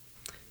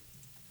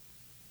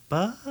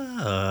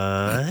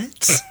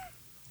 But...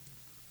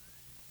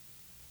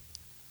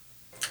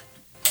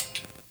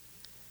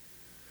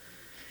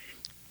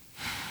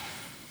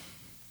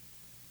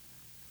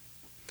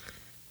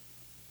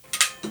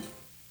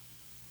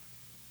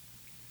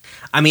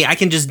 I mean, I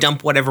can just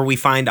dump whatever we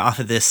find off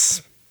of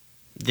this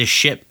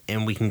ship,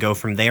 and we can go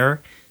from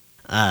there.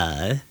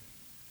 I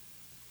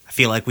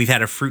feel like we've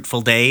had a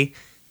fruitful day,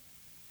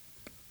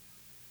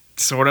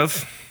 sort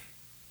of.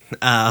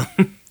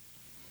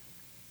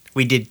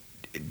 We did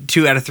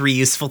 2 out of 3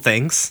 useful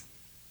things.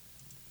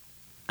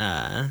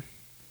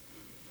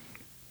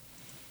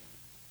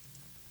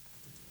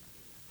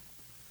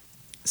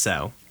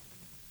 So,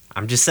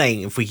 I'm just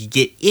saying, if we could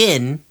get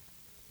in,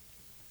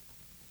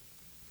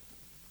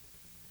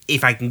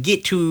 if I can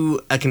get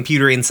to a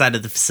computer inside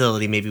of the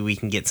facility, maybe we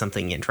can get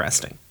something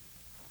interesting.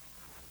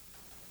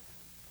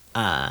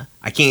 I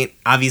can't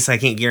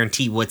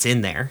guarantee what's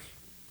in there.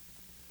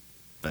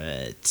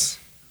 But,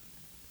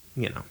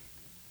 you know.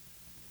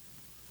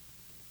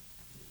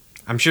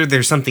 I'm sure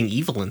there's something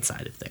evil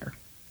inside of there.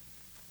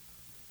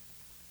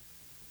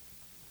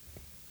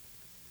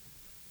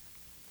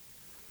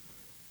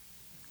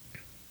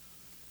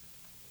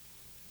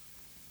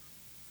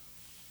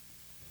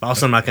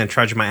 Also, I'm not going to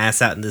trudge my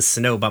ass out in this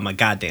snow by my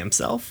goddamn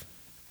self.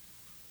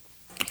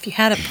 If you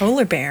had a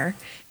polar bear.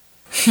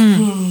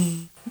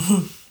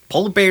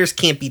 Polar bears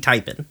can't be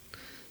typing.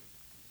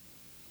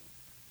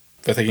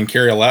 But they can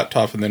carry a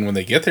laptop, and then when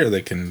they get there,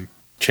 they can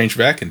change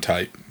back and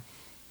type.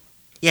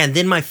 Yeah, and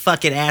then my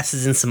fucking ass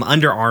is in some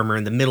Under Armour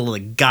in the middle of the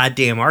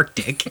goddamn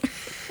Arctic.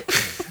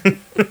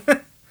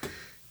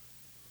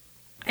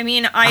 I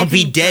mean, I'll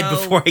be dead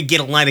before I get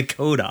a line of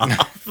code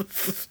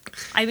off.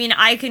 I mean,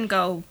 I can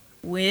go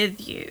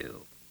with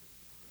you.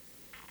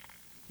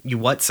 You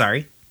what?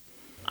 Sorry?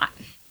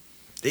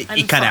 It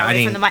I'm cut far out.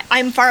 away from the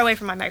I'm far away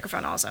from my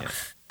microphone also. Yeah.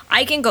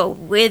 I can go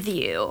with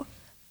you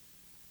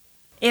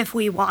if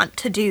we want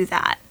to do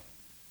that.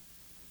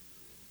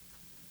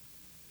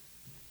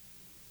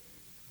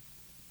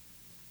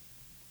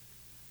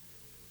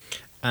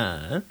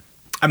 I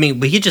mean,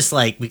 we could just,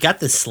 like, we got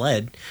this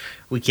sled.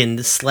 We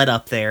can sled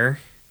up there.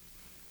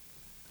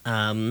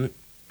 I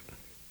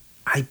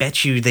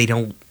bet you they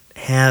don't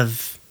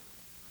have...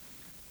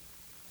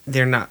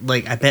 They're not,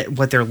 like, I bet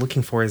what they're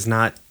looking for is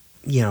not,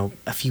 you know,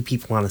 a few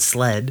people on a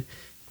sled.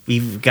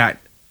 We've got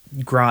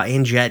Gra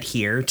and Jet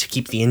here to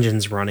keep the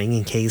engines running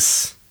in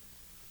case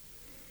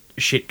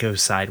shit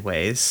goes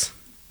sideways.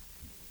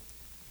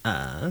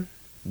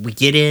 We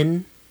get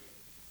in.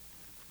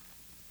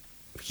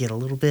 We get a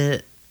little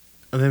bit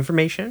of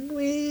information.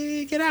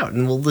 We get out,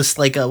 and we'll just,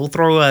 like, we'll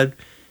throw a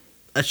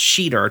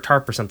sheet or a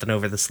tarp or something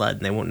over the sled,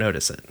 and they won't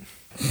notice it.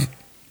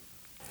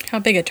 How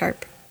big a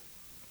tarp?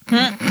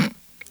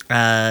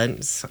 I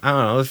don't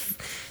know.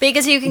 Big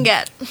as you can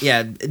get.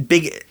 Yeah,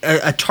 big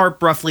a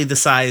tarp roughly the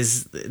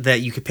size that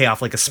you could pay off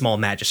like a small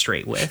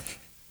magistrate with.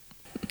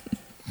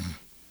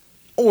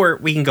 Or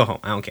we can go home.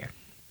 I don't care.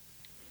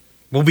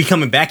 We'll be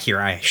coming back here,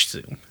 I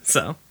assume.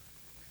 So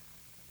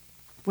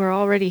We're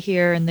already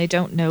here and they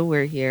don't know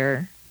we're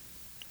here.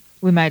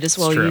 We might as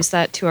well true. use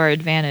that to our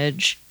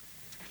advantage.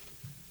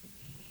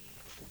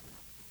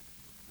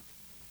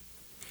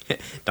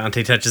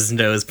 Dante touches his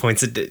nose,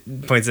 points at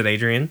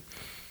Adrian.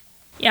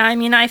 Yeah, I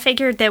mean, I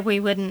figured that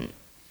we wouldn't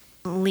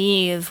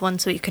leave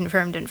once we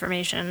confirmed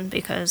information,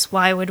 because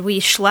why would we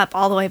schlep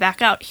all the way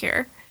back out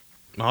here?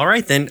 All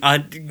right, then.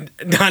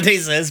 Dante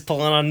says,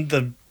 pulling on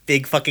the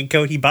big fucking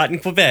coat he bought in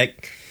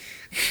Quebec.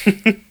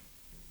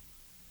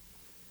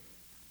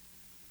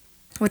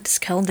 What does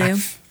Kel do?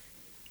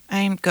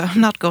 I'm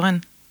not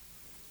going.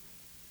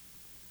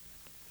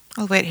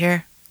 I'll wait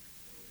here.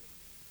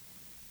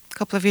 A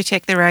couple of you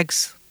take the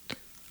regs.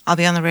 I'll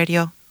be on the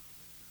radio.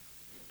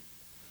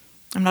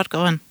 I'm not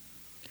going.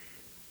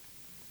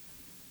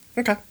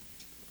 Okay.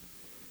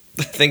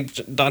 I think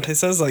Dante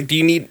says, like, do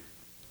you need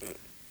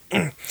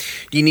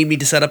me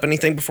to set up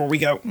anything before we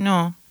go?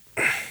 No.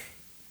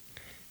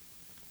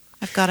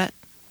 I've got it.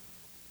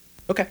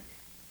 Okay.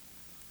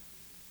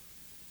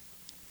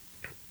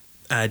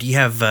 Do you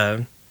have,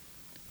 do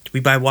we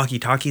buy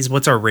walkie-talkies?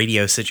 What's our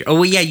radio situation? Oh,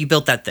 well, yeah, you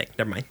built that thing.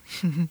 Never mind.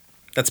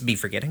 That's me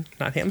forgetting,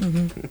 not him.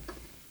 Mm-hmm.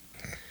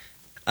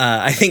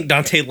 I think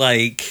Dante,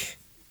 like,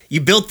 you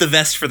built the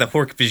vest for the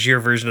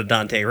Hork-Bajir version of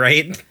Dante,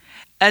 right?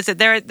 As it,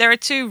 there are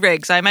two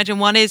rigs. I imagine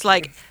one is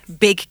like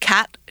big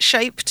cat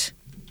shaped,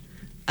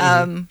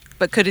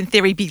 but could in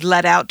theory be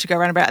let out to go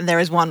around about, and there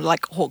is one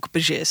like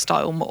Hork-Bajir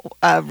style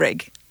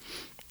rig.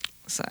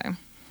 So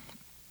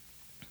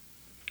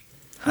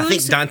I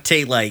think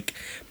Dante, like,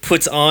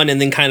 puts on and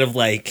then kind of,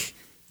 like,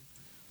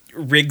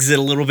 rigs it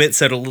a little bit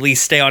so it'll at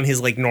least stay on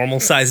his, like,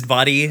 normal-sized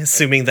body,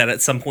 assuming that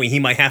at some point he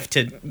might have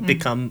to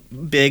become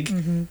big.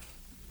 Mm-hmm.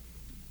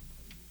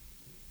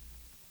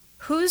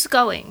 Who's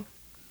going?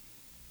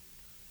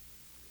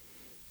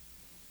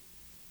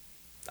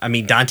 I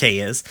mean, Dante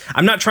is.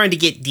 I'm not trying to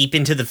get deep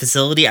into the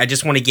facility. I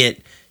just want to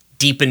get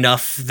deep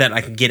enough that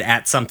I can get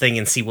at something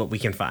and see what we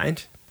can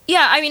find.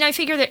 Yeah, I mean, I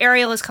figure that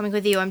Ariel is coming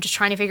with you. I'm just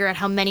trying to figure out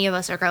how many of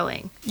us are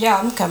going. Yeah,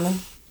 I'm coming.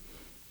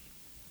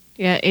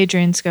 Yeah,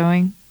 Adrian's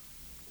going.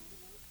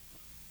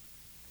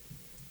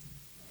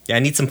 Yeah, I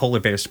need some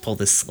polar bears to pull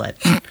this sled.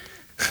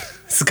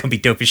 This is gonna be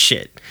dope as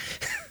shit.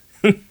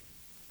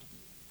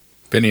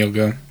 Benny will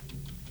go.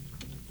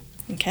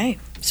 Okay.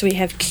 So we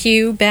have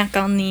Q back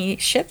on the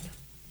ship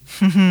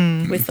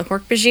with the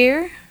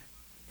Hork-Bajir.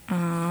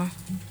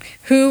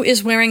 Who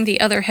is wearing the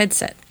other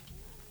headset?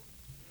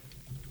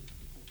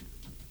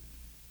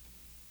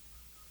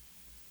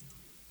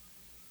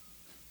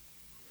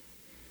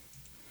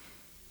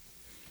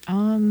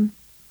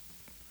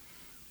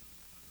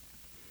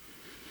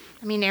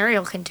 I mean,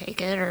 Ariel can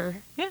take it, or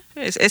Yeah,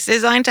 it's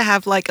designed to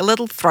have like a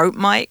little throat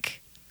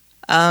mic,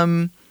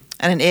 and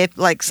an ear,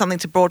 like something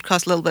to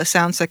broadcast a little bit of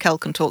sound so Kel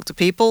can talk to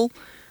people,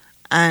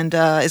 and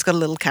it's got a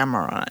little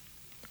camera on it.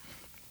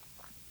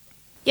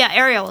 yeah,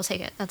 Ariel will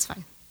take it. That's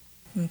fine.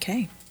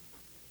 Okay.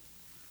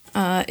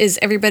 Is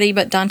everybody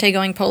but Dante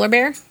going polar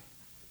bear?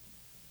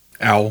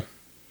 Owl.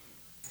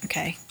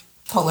 Okay.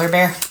 Polar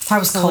bear. I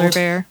was Polar cold.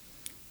 bear.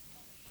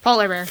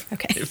 Polar bear.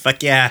 Okay.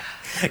 Fuck yeah.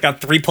 I got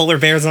 3 polar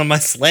bears on my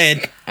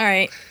sled. All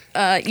right.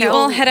 You Kel,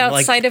 all head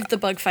like- outside of the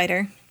bug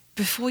fighter.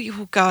 Before you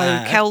all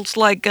go, Kel's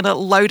like gonna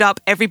load up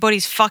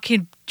everybody's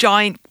fucking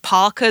giant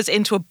parkas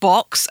into a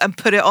box and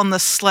put it on the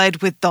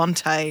sled with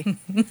Dante.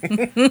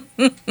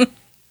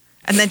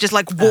 And then just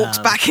like walks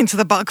back into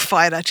the bug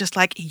fighter, just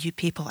like, you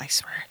people, I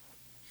swear.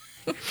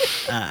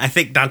 I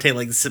think Dante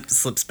like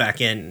slips back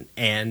in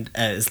and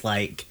is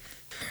like,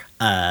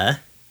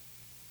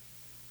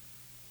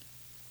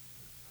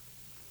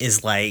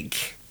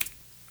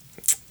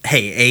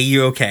 hey, A,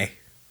 you okay?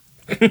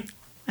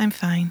 I'm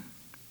fine.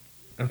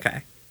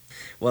 Okay.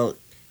 Well,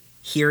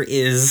 here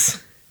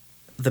is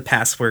the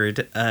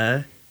password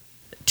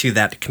to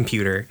that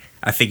computer.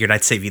 I figured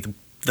I'd save you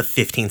the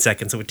 15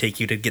 seconds it would take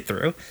you to get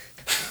through.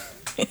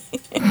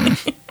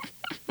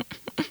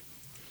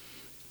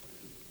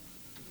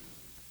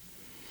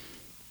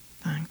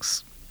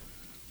 Thanks.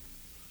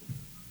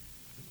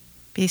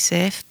 Be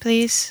safe,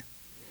 please.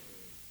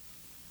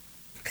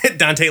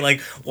 Dante,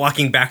 like,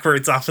 walking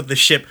backwards off of the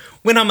ship.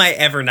 When am I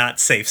ever not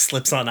safe?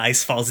 Slips on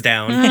ice, falls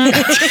down.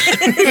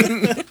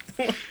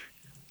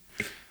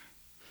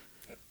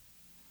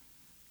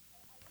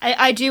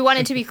 I do want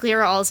it to be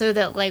clear also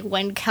that like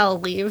when Kel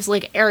leaves,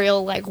 like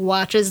Ariel like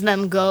watches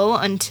them go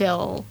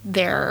until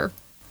they're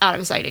out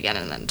of sight again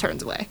and then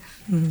turns away.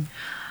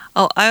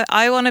 Oh,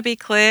 I want to be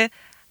clear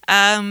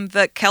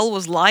that Kel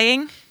was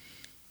lying.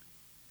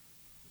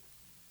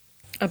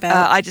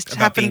 About I just About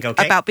happened being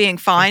okay? about being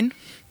fine.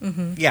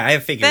 Yeah, I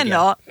figured. They're yeah.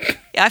 not.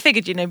 Yeah, I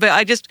figured you knew, but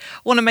I just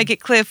want to make it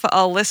clear for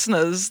our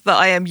listeners that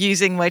I am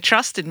using my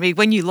trust in me.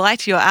 When you lie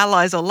to your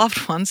allies or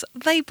loved ones,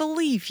 they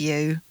believe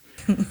you.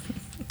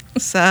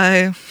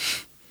 So,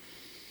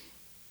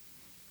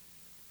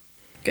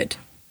 good.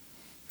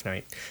 All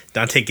right.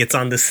 Dante gets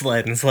on the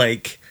sled and is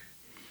like,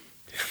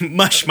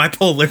 mush my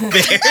polar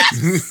bear.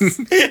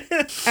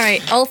 All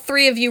right. All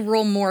 3 of you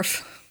roll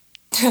morph.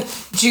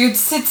 Jude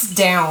sits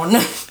down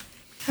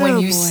when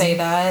you say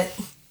that.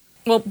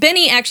 Well,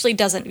 Benny actually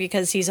doesn't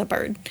because he's a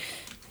bird.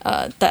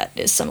 That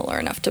is similar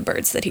enough to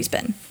birds that he's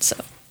been. So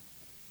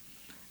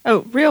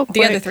Oh, real quick.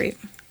 the other 3.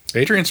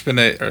 Adrian's been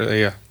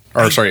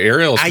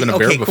Ariel's been a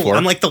bear okay, before. cool.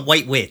 I'm like the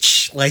white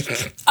witch. Like,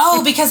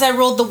 Oh, because I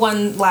rolled the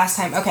one last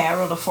time. Okay, I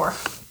rolled a 4.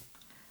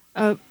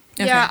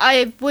 Yeah,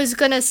 I was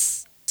gonna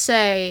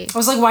say I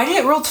was like, why did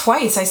it roll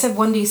twice? I said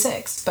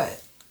 1d6,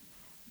 but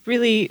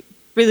Really,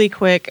 really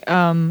quick.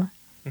 How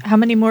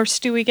many morphs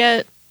do we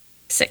get?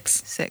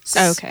 6. 6.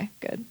 Oh, okay,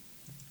 good.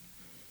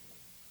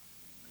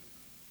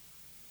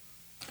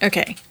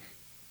 Okay.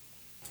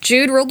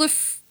 Jude rolled a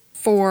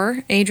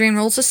 4. Adrian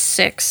rolls a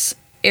 6.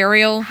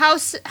 Ariel,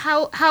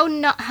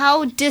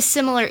 how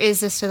dissimilar is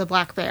this to the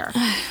black bear?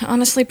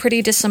 honestly,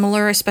 pretty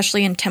dissimilar,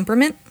 especially in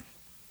temperament.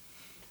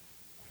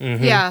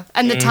 Yeah,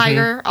 and the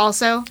tiger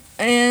also.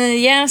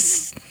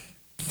 Yes.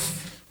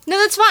 No,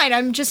 that's fine.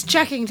 I'm just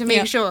checking to make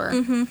Yeah. sure.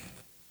 Mm-hmm.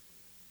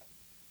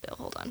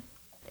 Hold on.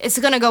 It's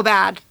gonna go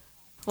bad.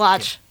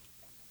 Watch.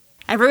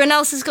 Everyone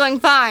else is going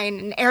fine,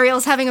 and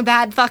Ariel's having a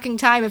bad fucking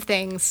time of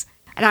things.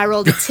 And I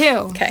rolled a 2.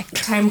 Okay.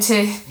 time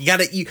to. you've got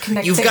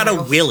to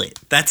Ariel. will it.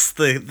 That's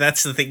the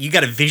thing. You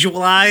got to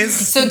visualize.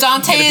 So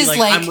Dante Be is like,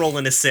 like I'm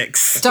rolling a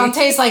 6.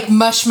 Dante's like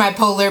mush my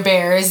polar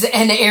bears,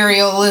 and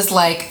Ariel is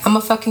like, I'm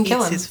gonna fucking kill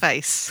Eats him. his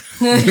face.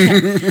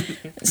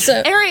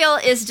 So, Ariel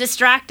is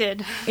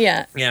distracted.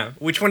 yeah. Yeah.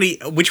 Which one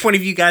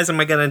of you guys am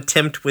I gonna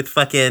tempt with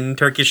fucking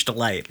Turkish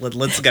delight?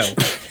 Let's go.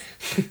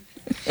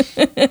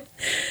 Okay.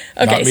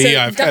 Not me. So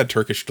I've had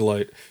Turkish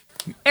delight.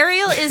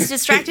 Ariel is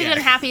distracted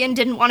and happy and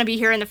didn't want to be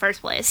here in the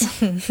first place.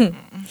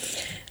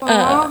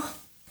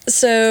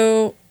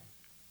 So,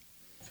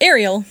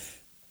 Ariel,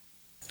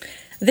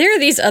 there are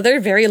these other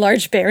very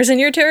large bears in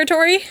your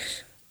territory.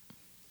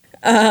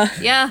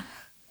 Yeah.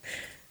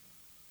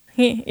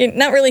 You're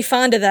not really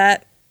fond of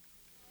that.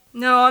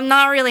 No, I'm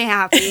not really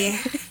happy.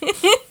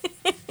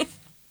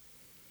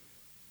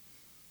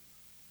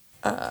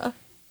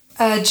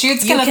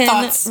 Jude's You gonna can-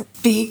 thought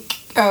speak.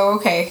 Oh,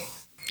 okay.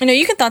 No,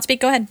 you can thought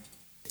speak. Go ahead.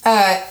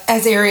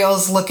 As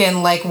Ariel's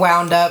looking like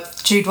wound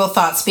up, Jude will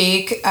thought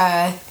speak.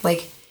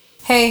 Like,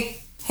 hey,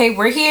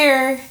 we're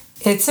here.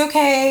 It's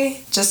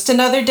okay. Just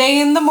another day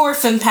in the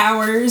morphin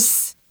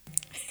powers.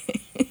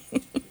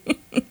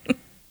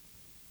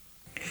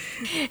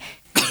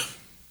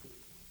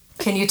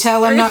 Can you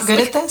tell I'm not good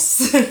at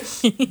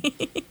this?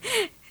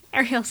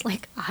 Ariel's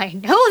like, I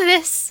know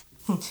this,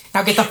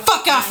 Now get the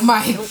fuck off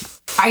my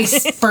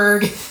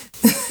iceberg.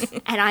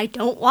 and I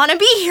don't want to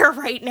be here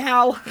right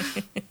now.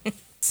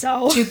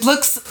 So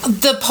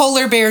The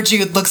polar bear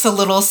Jude looks a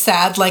little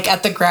sad, like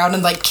at the ground,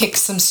 and like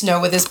kicks some snow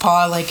with his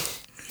paw, like,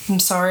 I'm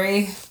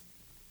sorry.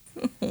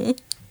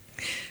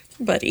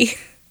 Buddy.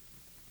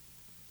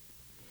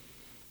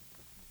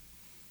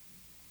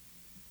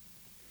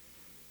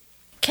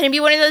 can it be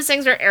one of those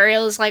things where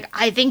Ariel is like,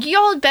 I think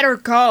y'all had better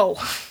go,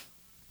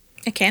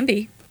 It can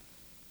be.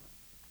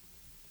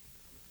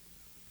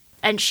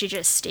 and she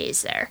just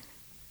stays there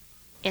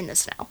in the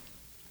snow?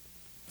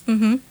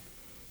 Mm-hmm.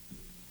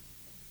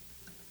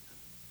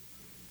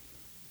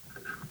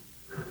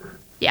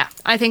 Yeah,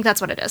 I think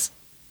that's what it is.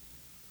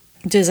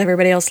 Does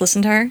everybody else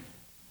listen to her?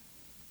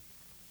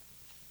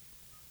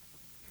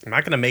 I'm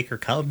not gonna make her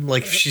come.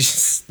 Like, if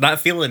she's not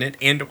feeling it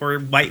and or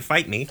might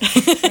fight me.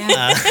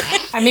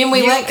 I mean,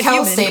 we let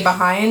Kel human. stay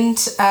behind.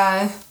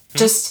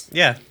 Just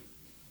Yeah.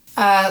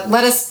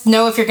 let us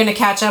know if you're going to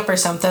catch up or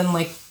something.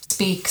 Like,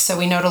 speak so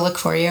we know to look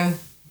for you.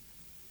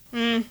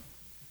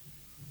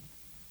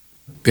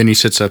 Benny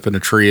sits up in a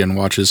tree and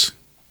watches.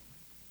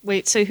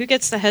 Wait, so who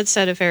gets the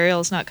headset if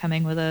Ariel's not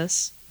coming with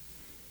us?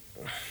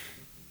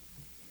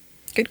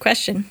 Good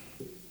question.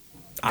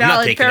 I'm not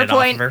Valid, taking fair it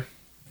point. off of her.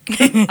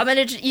 I'm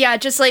gonna,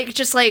 just like,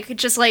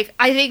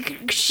 I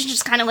think she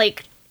just kind of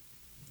like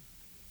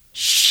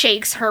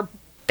shakes her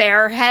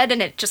bare head,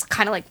 and it just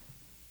kind of like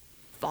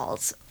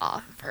falls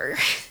off of her.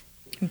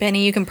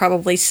 Benny, you can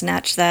probably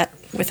snatch that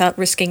without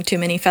risking too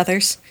many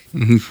feathers.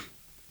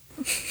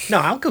 No,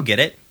 I'll go get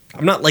it.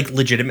 I'm not like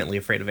legitimately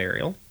afraid of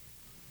Ariel.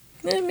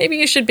 Maybe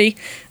you should be.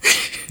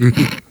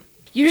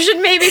 You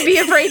should maybe be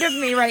afraid of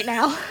me right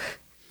now.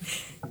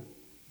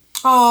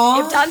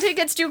 Aww. If Dante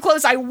gets too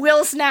close, I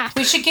will snap.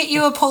 We should get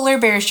you a polar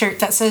bear shirt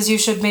that says you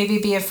should maybe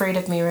be afraid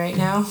of me right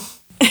now.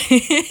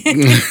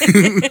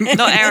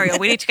 Not Ariel.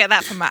 We need to get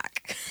that for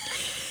Mac.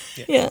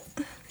 Yeah.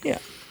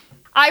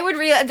 I would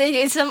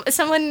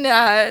someone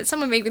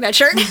make me that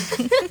shirt.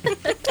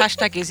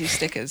 Hashtag easy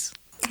stickers.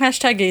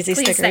 Hashtag easy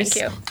Please, stickers. thank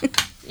you.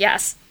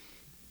 Yes.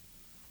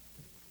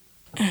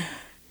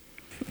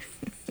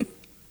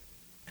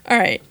 All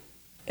right.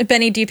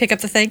 Benny, do you pick up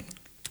the thing?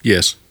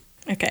 Yes.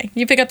 Okay.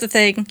 You pick up the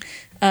thing.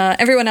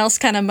 Everyone else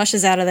kind of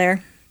mushes out of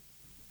there.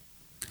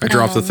 I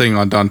drop the thing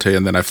on Dante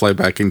and then I fly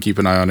back and keep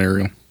an eye on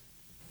Ariel.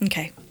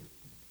 Okay.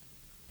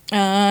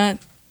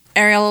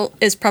 Ariel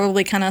is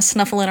probably kind of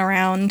snuffling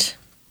around,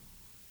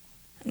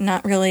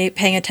 not really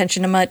paying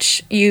attention to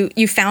much. You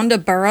found a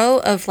burrow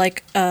of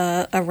like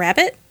a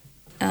rabbit,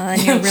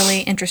 and you're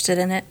really interested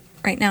in it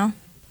right now.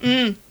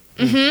 I'm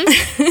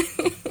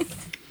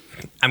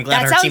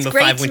glad That our sounds team of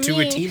great 5 to went to a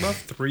me. team of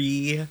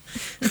 3.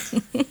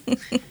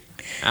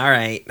 All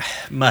right.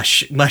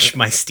 Mush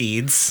my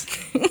steeds.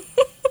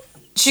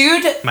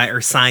 Jude, My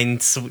Ursine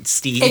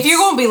steeds. if you're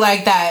going to be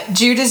like that,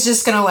 Jude is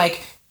just going to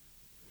like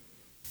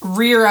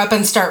rear up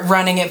and start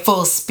running at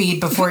full speed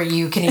before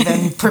you can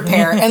even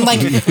prepare. And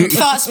like,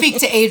 thought speak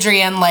to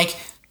Adrian, like,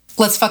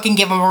 let's fucking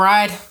give him a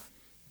ride.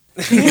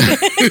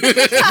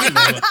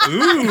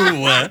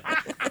 Ooh.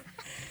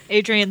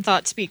 Adrian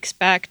Thought speaks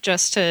back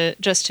just to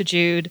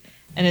Jude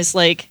and is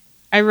like,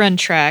 I run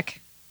track.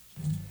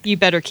 You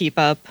better keep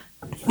up.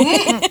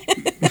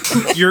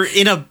 You're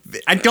in a...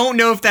 I don't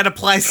know if that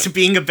applies to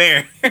being a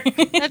bear.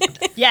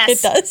 Yes.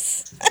 It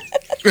does.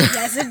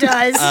 Yes, it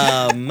does.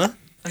 I'm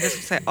just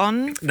gonna say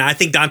on. No, I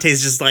think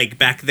Dante's just like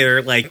back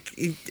there, like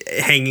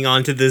hanging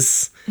onto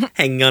this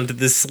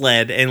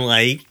sled and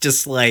like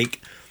just like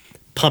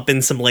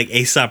pumping some like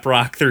Aesop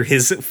rock through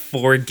his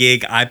 4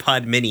 gig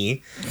iPod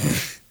Mini.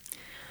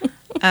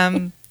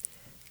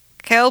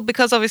 Kel,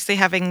 because obviously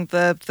having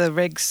the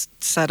rigs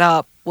set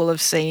up, will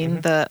have seen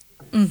that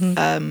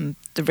the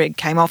rig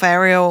came off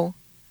Ariel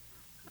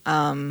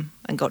and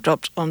got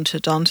dropped onto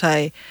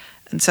Dante,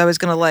 and so is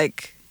going to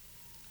like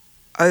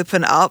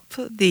open up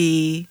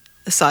the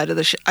side of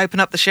the open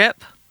up the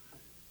ship.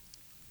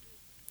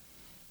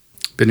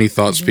 Benny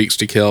Thought speaks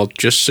to Kel.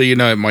 Just so you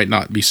know, it might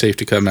not be safe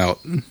to come out.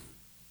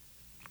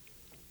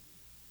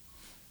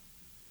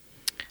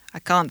 I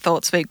can't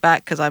thought speak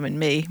back because I'm in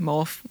me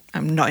morph.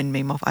 I'm not in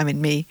me morph. I'm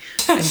in me.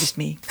 I'm just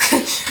me.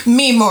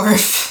 Me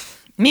morph.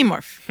 Me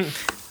morph.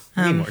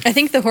 I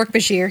think the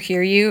Hork-Bajir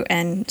hear you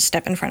and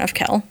step in front of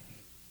Kel.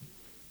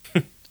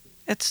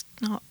 It's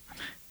not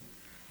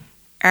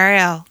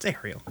Ariel. It's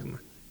Ariel. Come on.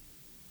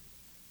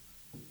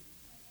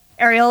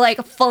 Ariel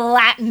like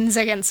flattens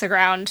against the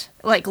ground,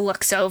 like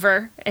looks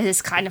over, and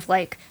is kind of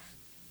like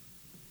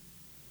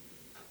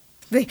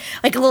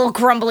little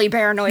grumbly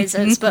bear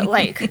noises, but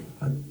like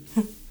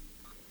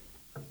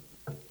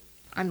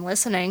I'm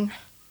listening.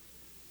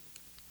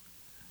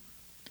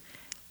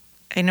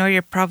 I know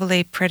you're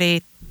probably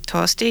pretty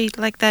toasty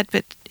like that,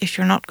 but if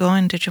you're not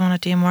going, did you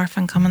want to demorph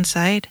and come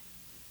inside?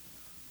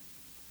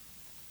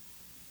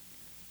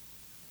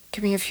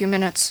 Give me a few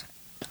minutes.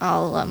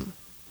 I'll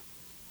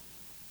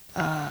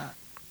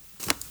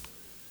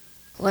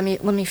let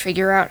me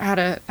figure out how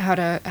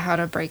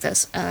to break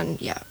this.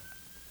 And yeah.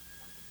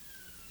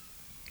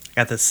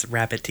 Got this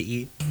rabbit to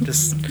eat.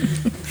 Just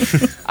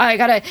I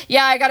got a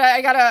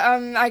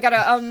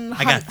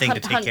thing to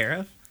take care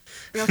of.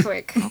 real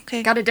quick.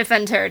 Okay. Gotta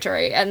defend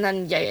territory, and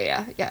then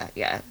yeah.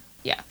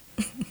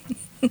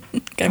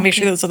 Gotta make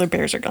sure those other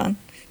bears are gone.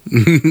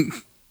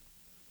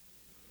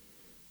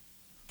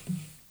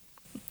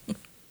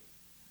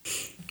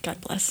 God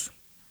bless.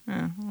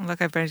 Yeah,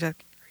 look, everybody's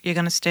like, you're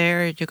gonna stay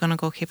or you're gonna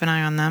go keep an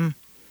eye on them.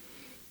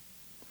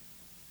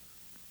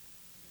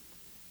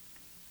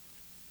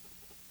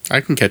 I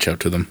can catch up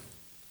to them.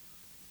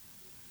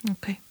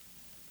 Okay.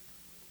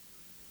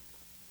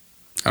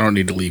 I don't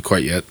need to leave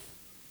quite yet.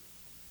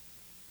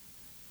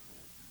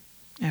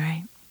 All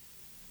right.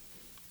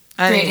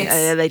 Great,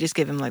 it's- They just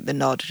give him like the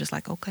nod, just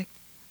like, okay.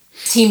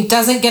 Team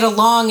doesn't get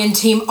along, and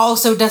team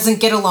also doesn't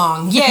get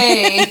along.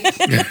 Yay!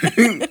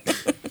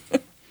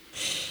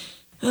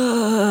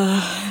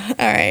 All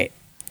right,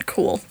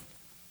 cool.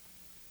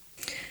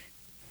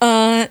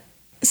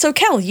 So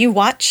Kel, you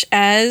watch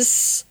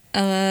as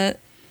a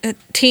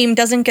team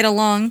doesn't get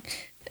along.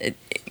 It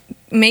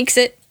makes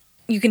it.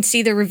 You can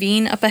see the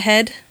ravine up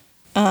ahead.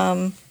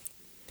 There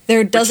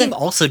Team doesn't.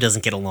 also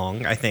doesn't get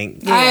along, I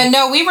think.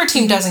 No, Weaver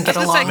team doesn't get I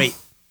was gonna along. say, Wait.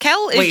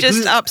 Kel is Wait,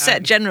 just who-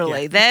 upset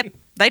generally. yeah.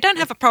 They don't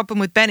have a problem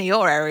with Benny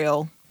or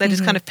Ariel. They're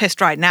just kind of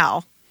pissed right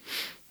now.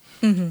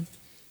 Team.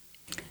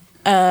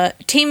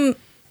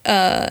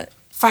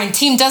 Fine,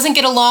 team doesn't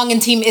get along,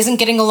 and team isn't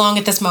getting along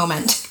at this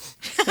moment.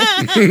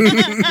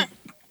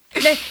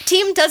 The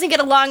team doesn't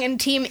get along, and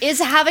team is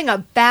having a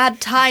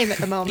bad time at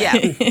the moment. Yeah.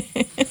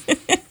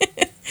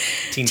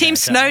 Team Team bad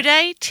Snow guy.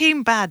 Day,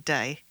 Team Bad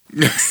Day.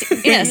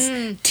 Yes,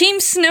 Team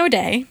Snow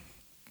Day.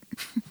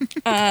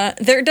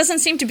 There doesn't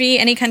seem to be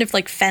any kind of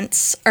like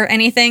fence or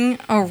anything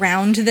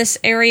around this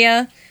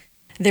area.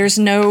 There's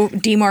no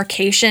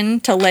demarcation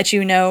to let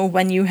you know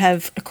when you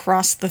have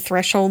crossed the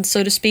threshold,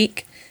 so to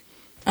speak.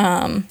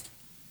 You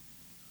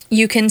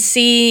can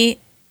see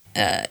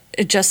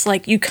just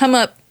like you're coming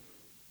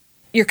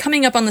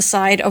up on the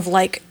side of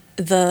like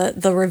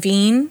the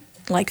ravine,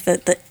 like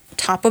the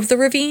top of the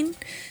ravine.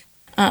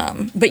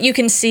 But you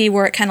can see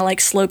where it kind of like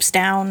slopes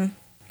down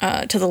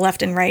to the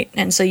left and right,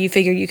 and so you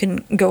figure you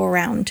can go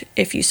around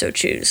if you so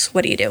choose.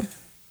 What do you do?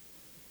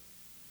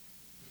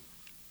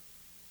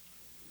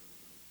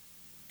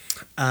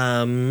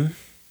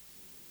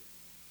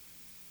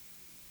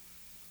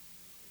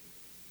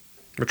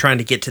 We're trying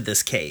to get to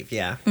this cave,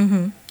 yeah.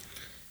 Mm-hmm.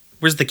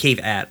 Where's the cave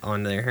at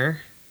on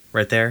there?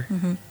 Right there?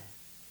 Mm-hmm.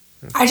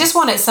 I just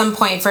want at some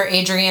point for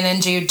Adrian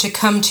and Jude to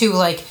come to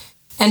like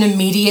an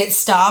immediate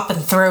stop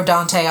and throw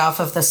Dante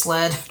off of the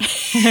sled.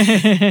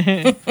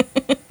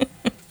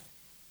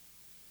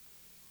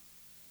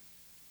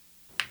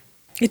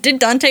 Did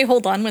Dante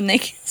hold on when they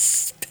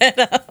sped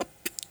up?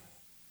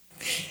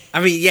 I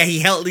mean, yeah,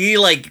 he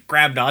like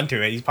grabbed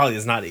onto it. He probably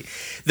is not.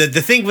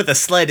 The thing with a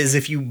sled is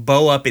if you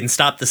bow up and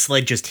stop, the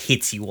sled just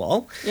hits you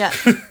all. Yeah.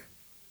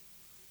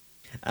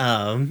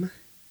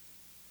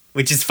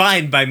 Which is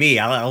fine by me.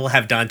 I'll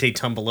have Dante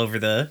tumble over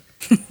the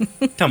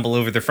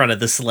front of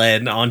the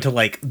sled onto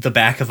like the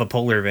back of a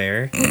polar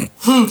bear.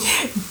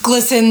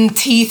 Glisten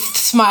teeth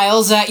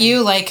smiles at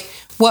you like,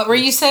 what were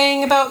you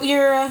saying about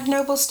your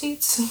noble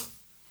steeds?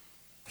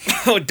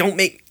 Oh, don't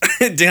make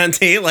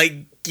Dante like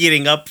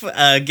getting up,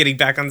 getting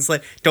back on the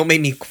sled. Don't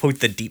make me quote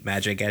the deep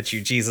magic at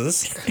you,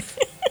 Jesus.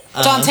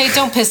 Dante,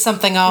 don't piss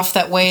something off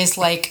that weighs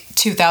like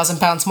 2,000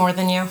 pounds more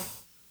than you.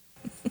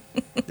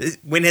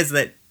 When has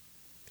that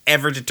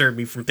ever deterred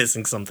me from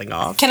pissing something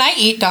off? Can I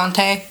eat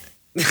Dante?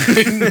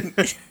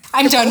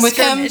 I'm done with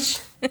him.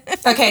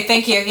 Okay,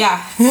 thank you.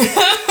 Yeah.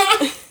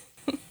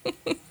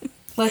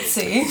 Let's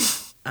see.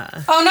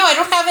 Oh no, I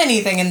don't have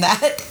anything in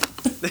that.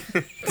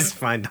 It's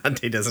fine.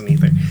 Dante doesn't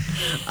either.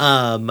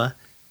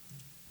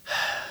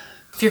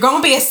 If you're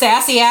gonna be a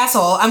sassy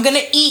asshole, I'm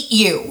gonna eat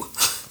you.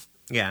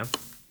 Yeah.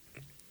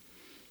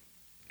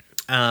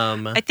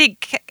 I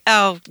think.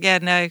 Oh, yeah,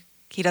 no,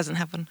 he doesn't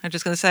have one. I'm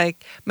just going to say,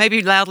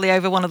 maybe loudly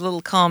over one of the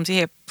little comms you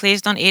hear,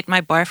 please don't eat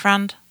my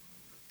boyfriend.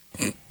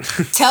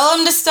 Tell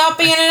him to stop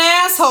being an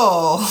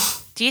asshole.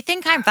 Do you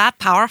think I'm that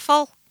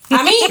powerful?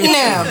 I'm eating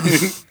him.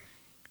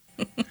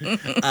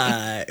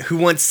 Who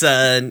wants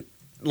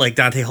like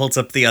Dante holds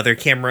up the other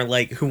camera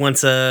like who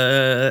wants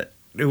a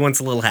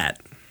little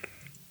hat?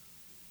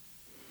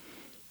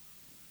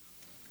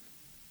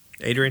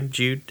 Adrian,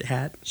 Jude,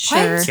 hat?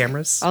 Sure.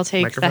 Cameras? I'll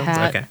take the microphones?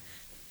 hat. Okay.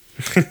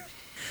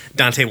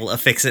 Dante will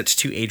affix it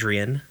to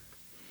Adrian.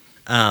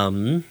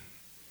 And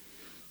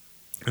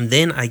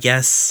then I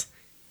guess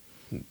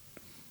I'm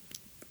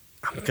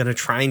gonna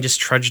try and just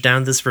trudge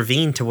down this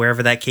ravine to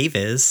wherever that cave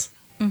is.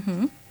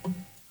 Mm-hmm.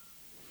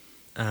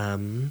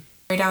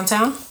 Right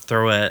downtown?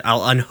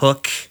 I'll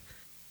unhook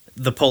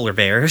the polar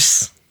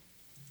bears,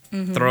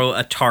 throw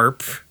a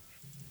tarp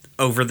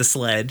over the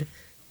sled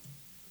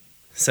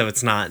so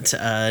it's not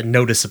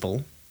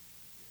noticeable.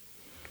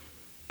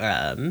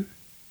 I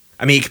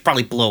mean, it could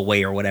probably blow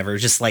away or whatever.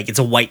 Just like it's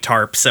a white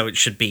tarp, so it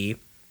should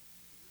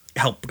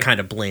help kind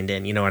of blend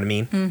in. You know what I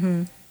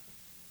mean?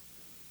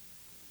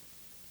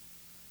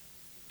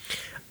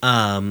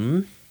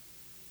 And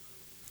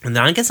then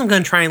I guess I'm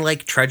going to try and,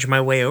 like, trudge my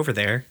way over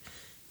there.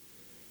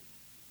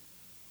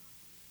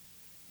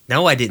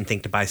 No, I didn't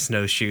think to buy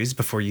snowshoes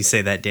before you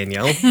say that,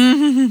 Danielle.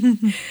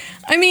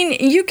 I mean,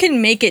 you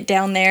can make it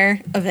down there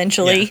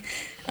eventually,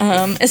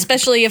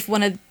 especially if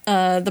one of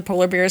the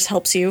polar bears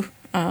helps you,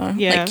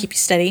 like keep you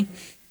steady.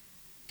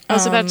 I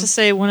was about to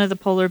say one of the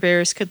polar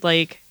bears could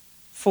like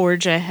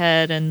forge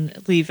ahead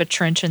and leave a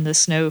trench in the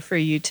snow for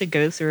you to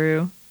go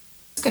through.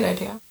 That's a good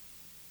idea.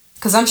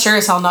 Because I'm sure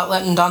as hell not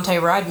letting Dante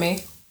ride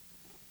me.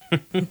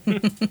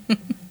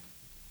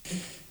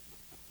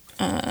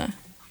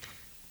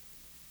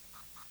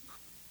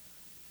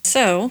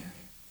 So,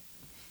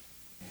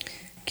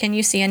 can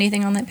you see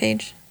anything on that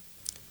page?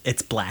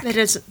 It's black. It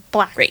is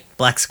black. Great.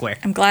 Black square.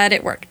 I'm glad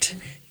it worked.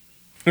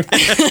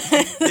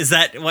 Is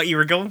that what you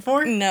were going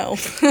for? No.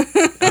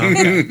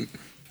 Okay.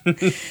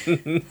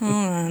 Hold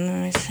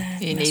on.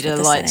 You need a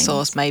light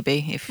source,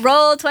 maybe. If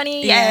Roll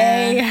 20,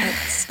 yay!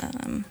 It's,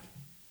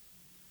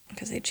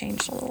 because they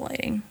changed all the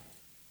lighting.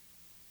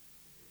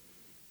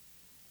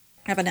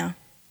 How about now?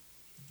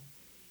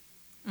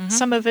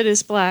 Some of it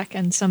is black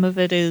and some of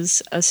it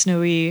is a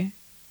snowy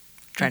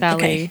valley.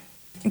 Okay.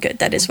 Good.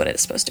 That is what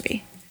it's supposed to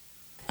be.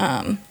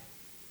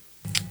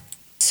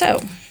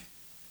 So.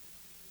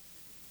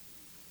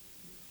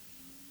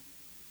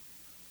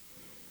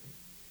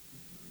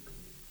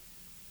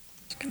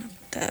 Just gonna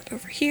put that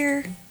over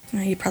here.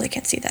 No, you probably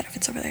can't see that if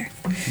it's over there.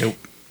 Nope.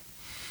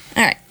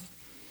 All right.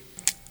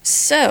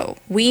 So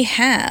we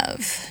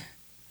have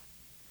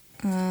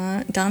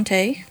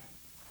Dante.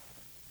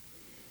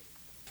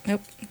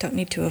 Nope, don't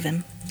need two of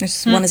him.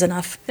 There's one is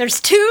enough.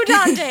 There's 2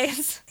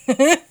 Dantes.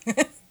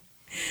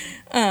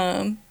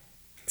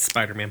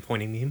 Spider-Man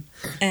pointing to him.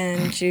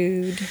 And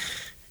Jude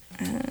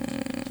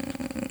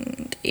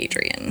and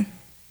Adrian.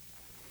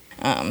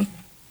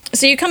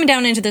 So you come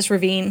down into this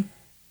ravine.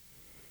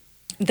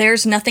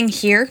 There's nothing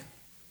here.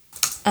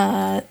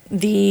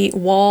 The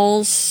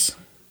walls.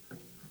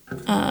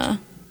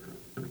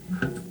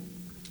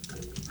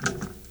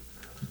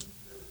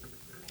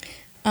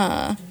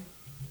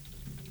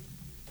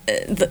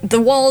 The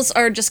walls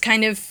are just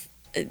kind of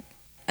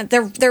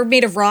they're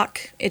made of rock.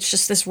 It's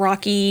just this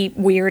rocky,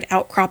 weird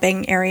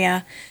outcropping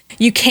area.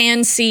 You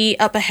can see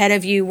up ahead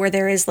of you where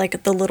there is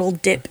like the little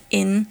dip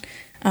in,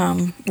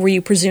 where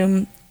you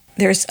presume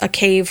there's a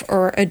cave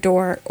or a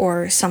door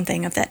or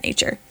something of that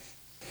nature.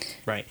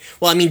 Right.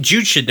 Well, I mean,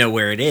 Jude should know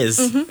where it is.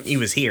 Mm-hmm. He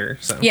was here,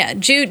 so. Yeah,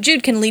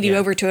 Jude can lead you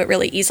over to it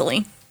really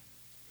easily.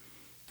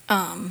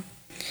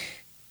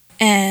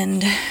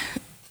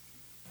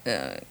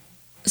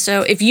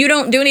 So if you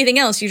don't do anything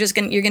else,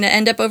 you're gonna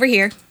end up over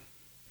here.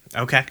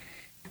 Okay.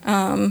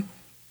 And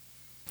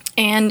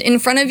in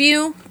front of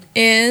you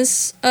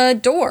is a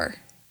door.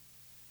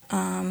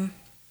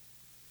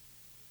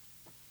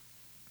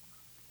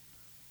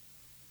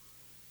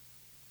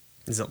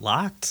 Is it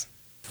locked?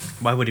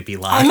 Why would it be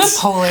locked? I'm a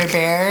polar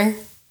bear.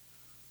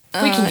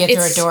 We can get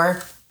through a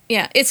door.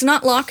 Yeah, it's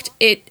not locked.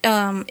 It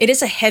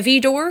is a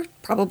heavy door,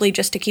 probably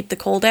just to keep the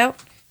cold out.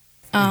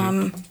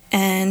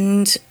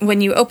 And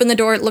when you open the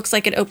door, it looks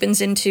like it opens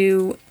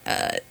into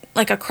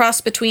like a cross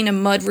between a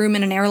mud room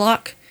and an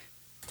airlock.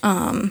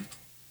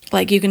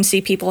 Like you can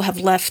see people have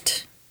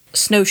left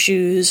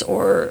snowshoes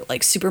or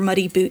like super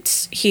muddy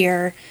boots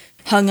here,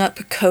 hung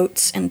up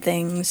coats and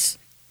things.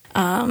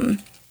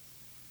 And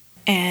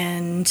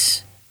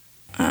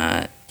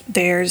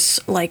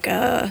there's like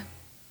a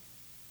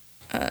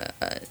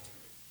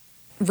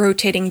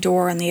rotating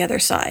door on the other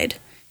side.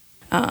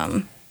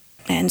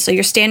 And so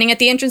you're standing at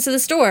the entrance of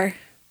this door.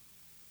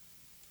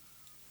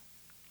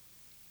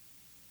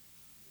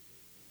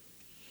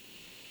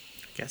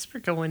 Guess we're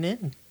going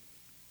in.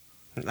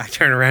 I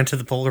turn around to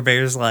the polar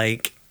bears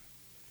like,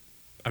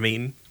 I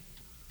mean,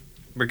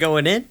 we're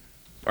going in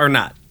or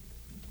not?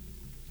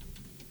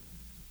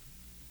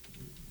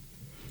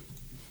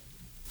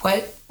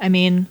 What? I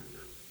mean,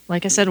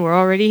 like I said, we're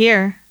already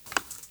here.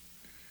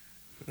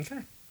 Okay.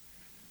 All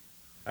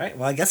right,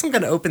 well, I guess I'm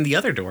going to open the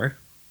other door.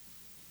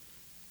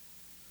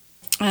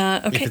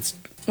 Okay.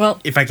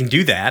 Well, if I can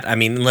do that, I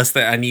mean, unless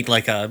I need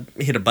like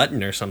hit a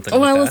button or something.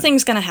 Well, like the that.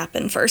 thing's gonna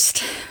happen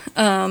first.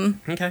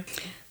 Okay.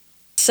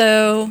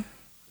 So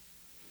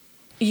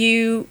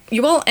you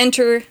all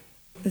enter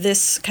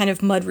this kind of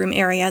mudroom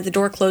area. The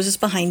door closes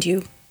behind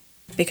you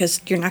because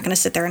you're not gonna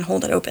sit there and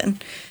hold it open.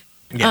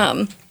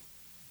 Yeah.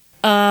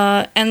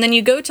 And then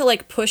you go to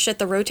like push at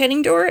the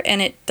rotating door,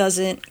 and it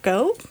doesn't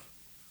go.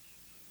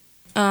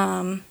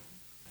 And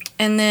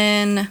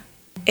then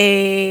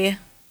a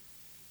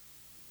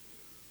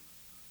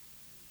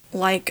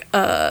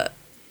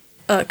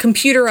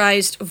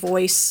computerized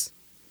voice.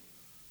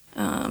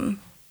 I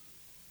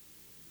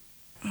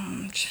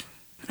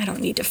don't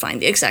need to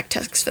find the exact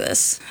text for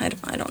this. I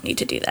don't need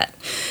to do that.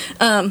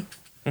 A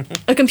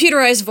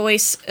computerized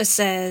voice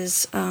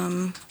says,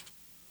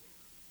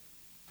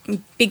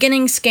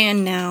 beginning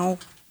scan now.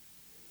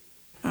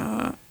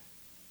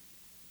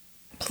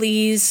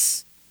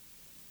 Please.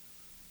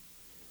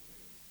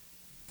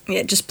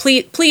 Yeah, just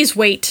please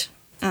wait.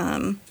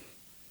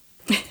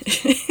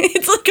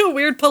 It's like a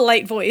weird,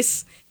 polite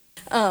voice.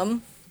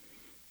 And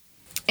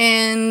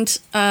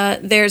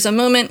there's a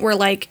moment where,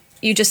 like,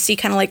 you just see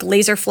kind of like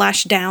laser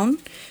flash down.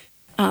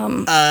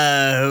 You're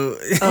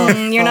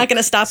not going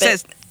to stop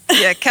Says,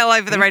 it. yeah, Kel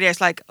over the radio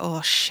is like,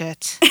 oh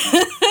shit.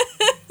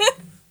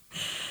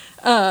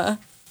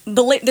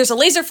 There's a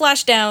laser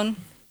flash down,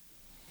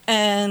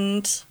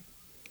 and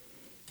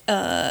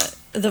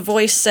the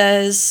voice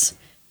says,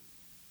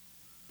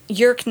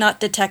 "Yerk not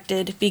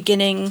detected,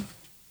 beginning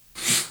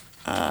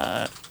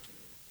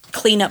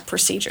cleanup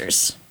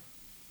procedures."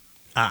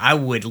 I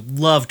would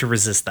love to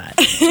resist that.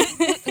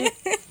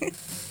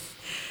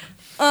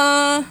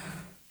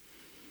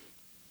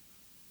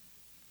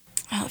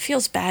 Oh, it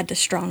feels bad to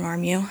strong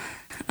arm you.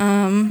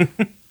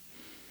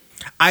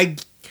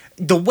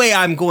 The way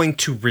I'm going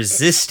to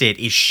resist it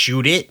is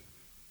shoot it.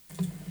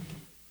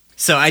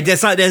 So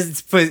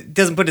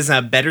doesn't put us in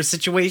a better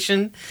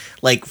situation.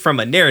 Like, from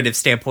a narrative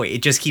standpoint,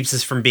 it just keeps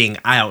us from being,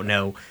 I don't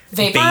know,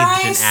 bathed in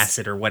Vaporized?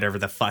 acid or whatever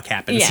the fuck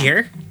happens Yeah.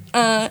 here.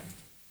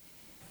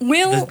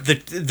 Will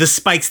The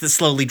spikes that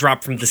slowly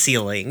drop from the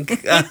ceiling.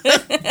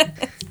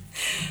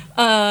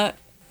 yeah,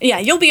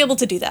 you'll be able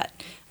to do that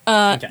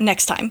Okay.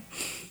 next time,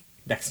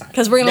 Next time.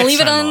 because we're gonna Next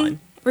leave it time on.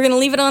 We're gonna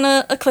leave it on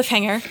a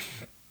cliffhanger.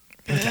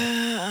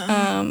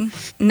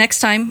 Next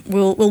time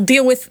we'll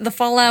deal with the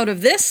fallout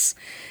of this,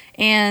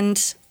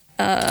 and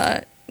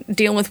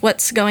deal with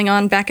what's going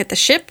on back at the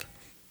ship.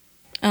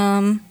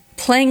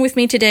 Playing with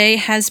me today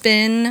has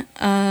been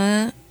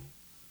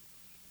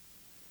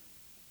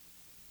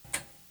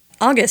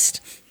August.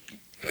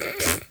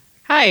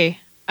 Hi,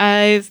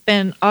 I've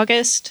been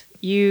August.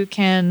 You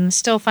can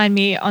still find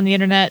me on the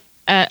internet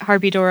at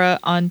Harbidora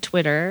on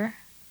Twitter.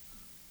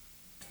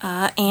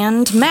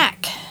 And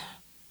Mac.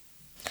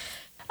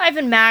 I've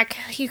been Mac.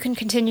 You can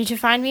continue to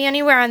find me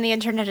anywhere on the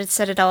internet at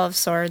Citadel of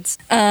Swords.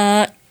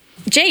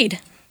 Jade.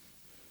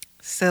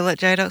 Still at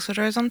Jade Oxford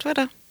Rose on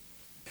Twitter.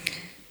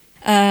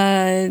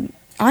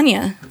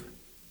 Anya.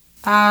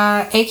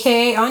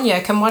 AKA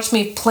Anya, come watch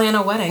me plan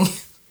a wedding.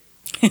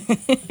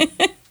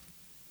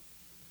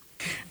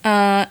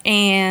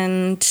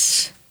 And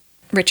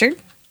Richard.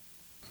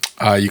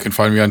 You can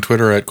find me on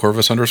Twitter at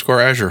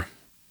Corvus_Azure.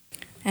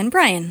 And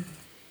Brian.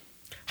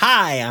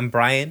 Hi, I'm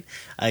Brian.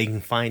 You can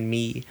find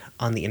me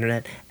on the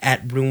internet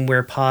at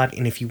RoomWarePod,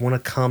 and if you want to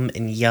come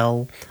and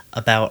yell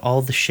about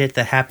all the shit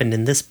that happened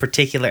in this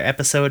particular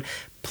episode,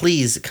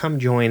 please come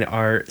join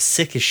our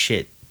Sick as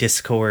Shit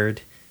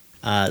Discord.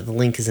 The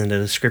link is in the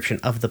description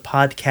of the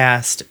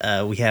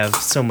podcast. We have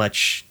so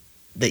much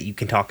that you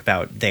can talk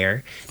about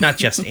there. Not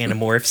just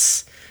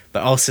Animorphs,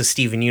 but also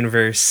Steven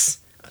Universe,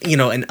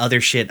 and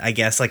other shit, I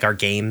guess, like our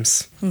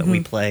games that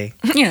we play.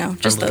 Just our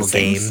little those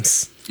things.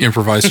 games.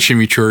 Improvised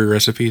chimichurri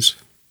recipes.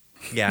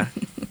 Yeah.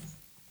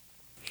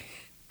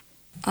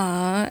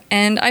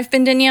 And I've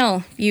been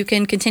Danielle. You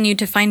can continue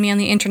to find me on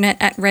the internet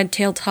at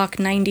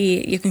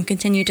RedTailTalk90. You can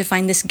continue to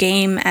find this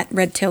game at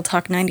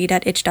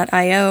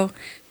redtailtalk90.itch.io.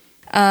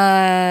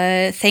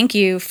 Thank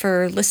you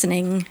for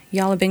listening.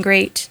 Y'all have been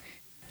great.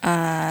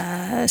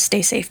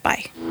 Stay safe.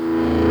 Bye.